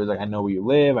threatened me. He was like, I know where you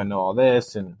live. I know all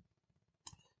this. And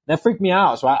that freaked me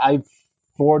out. So I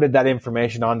forwarded that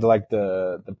information on to like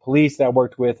the police that I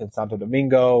worked with in Santo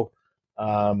Domingo.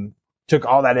 Took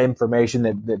all that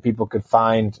information that people could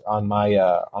find on my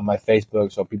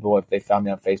Facebook. So people, if they found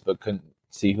me on Facebook, couldn't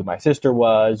see who my sister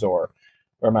was or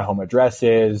where my home address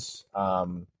is.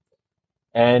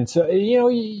 And so,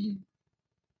 a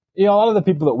lot of the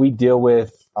people that we deal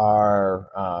with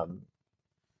are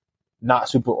not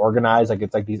super organized. Like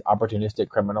it's like these opportunistic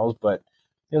criminals, but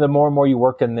the more and more you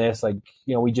work in this, like,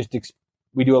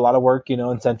 we do a lot of work,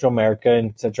 in Central America.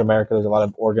 In Central America, there's a lot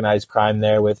of organized crime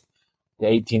there with the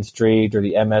 18th Street or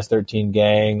the MS-13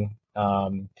 gang.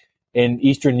 In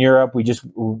Eastern Europe,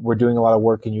 we're doing a lot of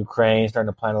work in Ukraine,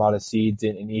 starting to plant a lot of seeds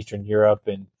in Eastern Europe.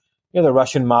 And, the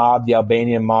Russian mob, the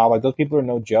Albanian mob, like those people are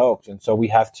no jokes. And so we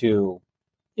have to,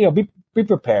 be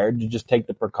prepared to just take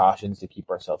the precautions to keep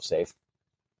ourselves safe.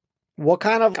 What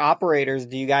kind of operators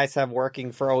do you guys have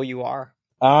working for OUR?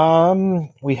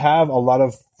 We have a lot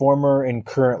of former and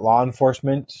current law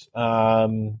enforcement.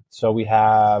 So we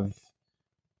have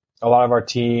a lot of our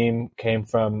team came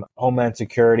from Homeland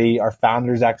Security. Our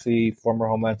founder's actually former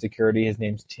Homeland Security. His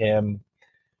name's Tim.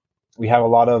 We have a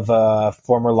lot of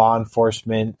former law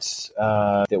enforcement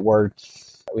that worked.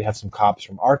 We have some cops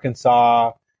from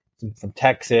Arkansas, some from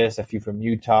Texas, a few from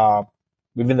Utah.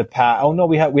 We've in the past. Oh no,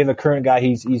 we have a current guy.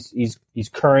 He's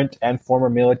current and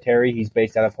former military. He's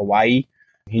based out of Hawaii.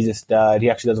 He's a stud. He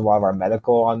actually does a lot of our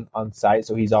medical on site,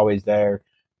 so he's always there.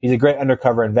 he's a great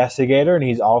undercover investigator, and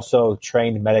he's also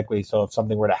trained medically. So if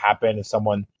something were to happen, if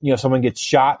someone gets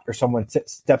shot or someone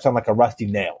steps on like a rusty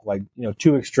nail, like,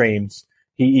 two extremes,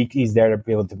 he's there to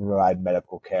be able to provide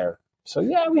medical care. So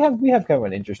yeah, we have kind of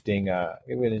an interesting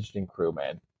crew,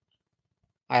 man.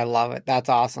 I love it. That's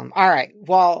awesome. All right.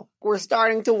 Well, we're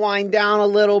starting to wind down a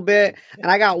little bit,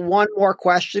 and I got one more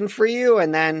question for you,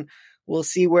 and then we'll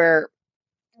see where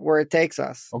it takes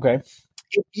us. Okay.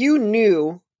 If you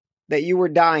knew that you were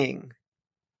dying,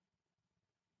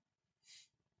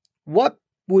 what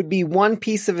would be one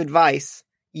piece of advice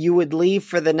you would leave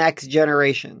for the next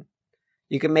generation?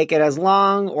 You can make it as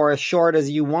long or as short as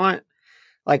you want.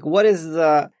 Like, what is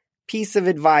the piece of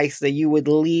advice that you would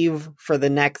leave for the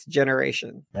next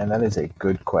generation? Man, that is a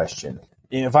good question.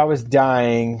 If I was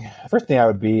dying, first thing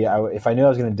if I knew I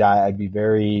was going to die,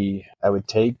 I would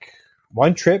take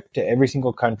one trip to every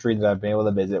single country that I've been able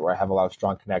to visit where I have a lot of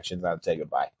strong connections, and I would say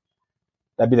goodbye.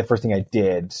 That'd be the first thing I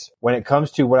did. When it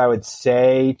comes to what I would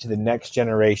say to the next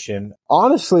generation,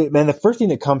 honestly, man, the first thing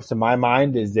that comes to my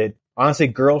mind is that, honestly,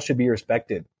 girls should be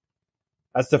respected.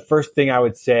 That's the first thing I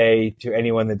would say to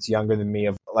anyone that's younger than me,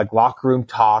 of like locker room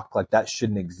talk, like that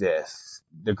shouldn't exist.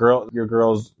 Your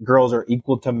girls are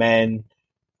equal to men,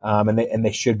 and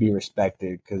they should be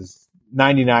respected, because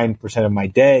 99% of my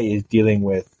day is dealing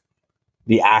with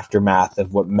the aftermath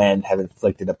of what men have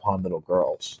inflicted upon little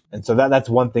girls. And so that's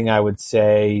one thing I would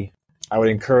say. I would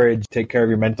encourage, take care of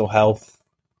your mental health.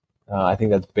 I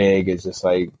think that's big. Is just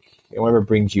like, whatever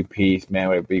brings you peace, man,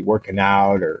 whether it be working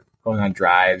out or going on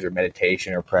drives or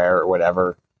meditation or prayer or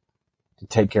whatever, to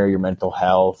take care of your mental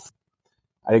health.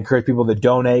 I'd encourage people to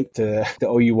donate to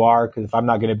OUR, because if I'm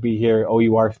not going to be here,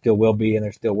 OUR still will be, and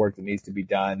there's still work that needs to be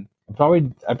done. I'd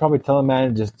probably tell them,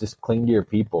 man, just cling to your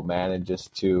people, man, and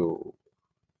just to,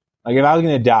 like, if I was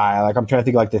going to die, like, I'm trying to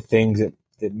think of, like, the things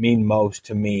that mean most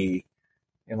to me.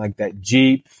 And, like, that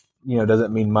Jeep,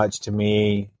 doesn't mean much to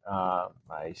me.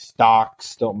 My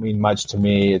stocks don't mean much to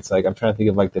me. It's like, I'm trying to think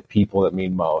of, like, the people that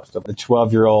mean most. The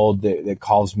 12-year-old that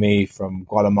calls me from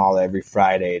Guatemala every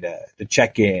Friday to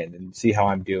check in and see how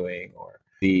I'm doing. Or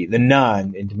the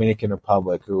nun in Dominican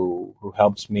Republic who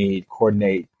helps me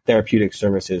coordinate therapeutic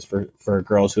services for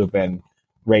girls who have been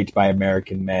raped by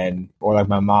American men. Or like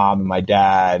my mom and my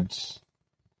dad,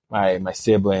 my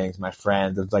siblings, my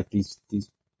friends. It's like these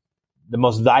the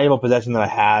most valuable possession that I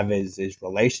have is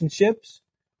relationships,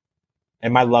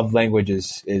 and my love language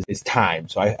is time.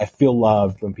 So I feel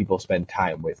loved when people spend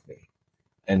time with me.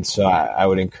 And so I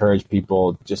would encourage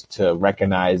people just to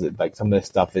recognize that, like, some of this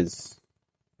stuff is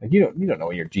like, you don't know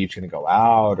when your Jeep's going to go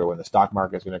out, or when the stock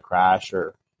market's going to crash,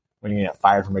 or when you're going to get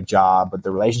fired from a job. But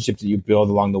the relationships that you build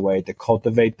along the way, to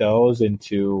cultivate those and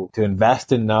to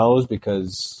invest in those,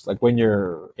 because, like, when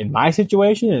you're in my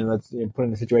situation, and let's put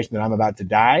in the situation that I'm about to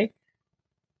die,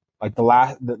 like,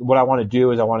 what I want to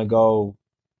do is I want to go,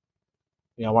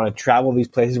 I want to travel these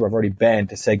places where I've already been,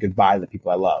 to say goodbye to the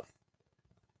people I love.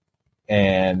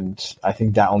 And I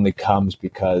think that only comes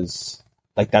because,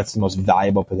 like, that's the most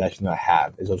valuable possession that I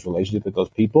have, is those relationships with those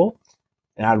people.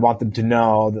 And I'd want them to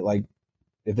know that, like,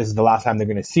 if this is the last time they're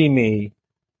going to see me,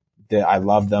 that I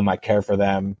love them, I care for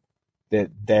them, that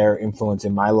their influence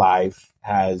in my life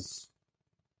has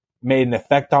made an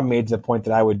effect on me to the point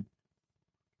that I would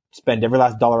spend every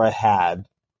last dollar I had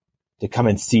to come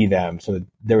and see them, so that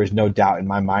there was no doubt in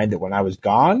my mind that when I was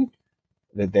gone,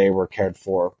 that they were cared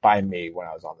for by me when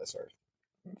I was on this earth.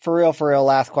 For real,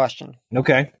 last question.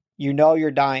 Okay. You're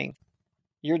dying.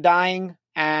 You're dying,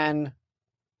 and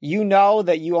you know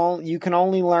that you can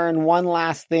only learn one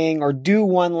last thing or do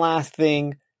one last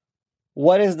thing.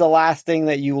 What is the last thing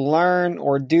that you learn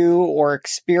or do or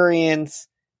experience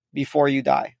before you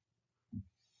die?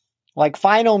 Like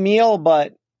final meal,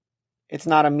 but it's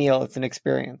not a meal, it's an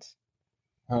experience.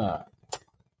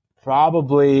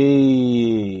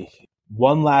 Probably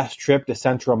one last trip to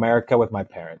Central America with my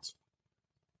parents.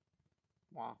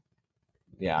 Wow.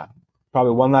 Yeah.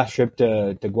 Probably one last trip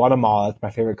to Guatemala. It's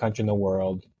my favorite country in the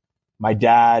world. My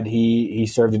dad, he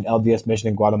served an LDS mission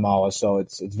in Guatemala, so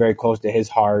it's very close to his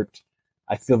heart.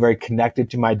 I feel very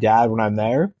connected to my dad when I'm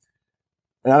there.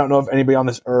 And I don't know if anybody on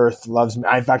this earth loves me.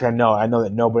 In fact, I know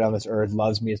that nobody on this earth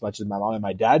loves me as much as my mom and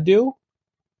my dad do.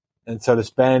 And so to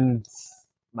spend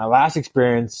my last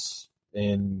experience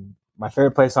in my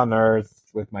favorite place on earth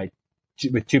with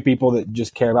two people that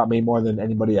just care about me more than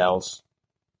anybody else,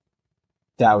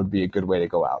 that would be a good way to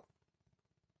go out.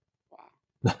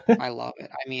 Wow. I love it.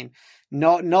 I mean,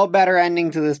 no better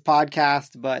ending to this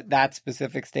podcast, but that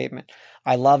specific statement.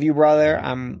 I love you, brother.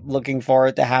 I'm looking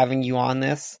forward to having you on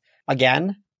this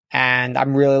again. And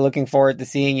I'm really looking forward to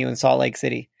seeing you in Salt Lake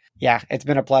City. Yeah, it's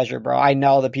been a pleasure, bro. I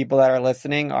know the people that are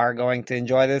listening are going to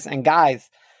enjoy this. And guys,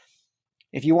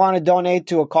 if you want to donate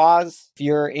to a cause, if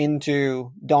you're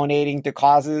into donating to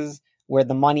causes where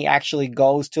the money actually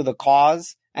goes to the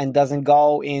cause and doesn't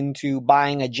go into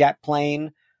buying a jet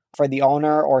plane for the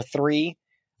owner or 3,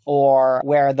 or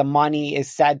where the money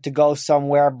is said to go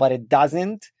somewhere but it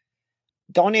doesn't,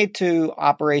 donate to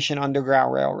Operation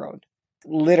Underground Railroad.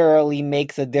 It literally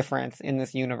makes a difference in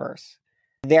this universe.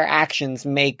 Their actions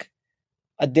make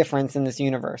a difference in this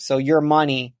universe. So your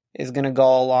money is going to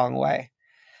go a long way.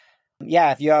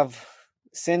 Yeah, if you have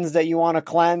sins that you want to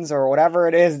cleanse or whatever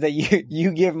it is that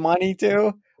you give money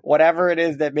to, whatever it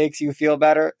is that makes you feel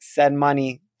better, send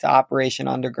money to Operation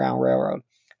Underground Railroad.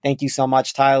 Thank you so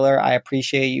much, Tyler. I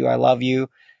appreciate you. I love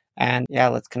you. And yeah,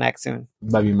 let's connect soon.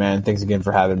 Love you, man. Thanks again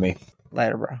for having me.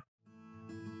 Later, bro.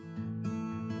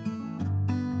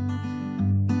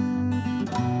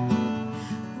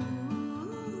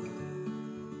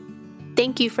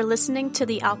 Thank you for listening to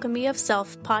the Alchemy of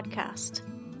Self podcast.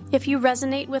 If you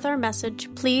resonate with our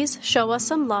message, please show us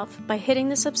some love by hitting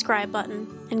the subscribe button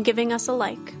and giving us a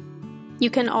like. You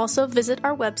can also visit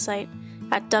our website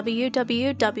at www.romza.com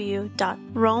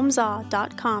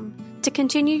to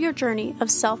continue your journey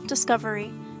of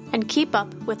self-discovery and keep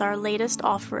up with our latest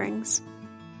offerings.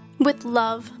 With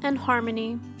love and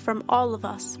harmony from all of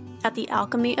us at the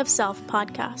Alchemy of Self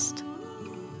podcast.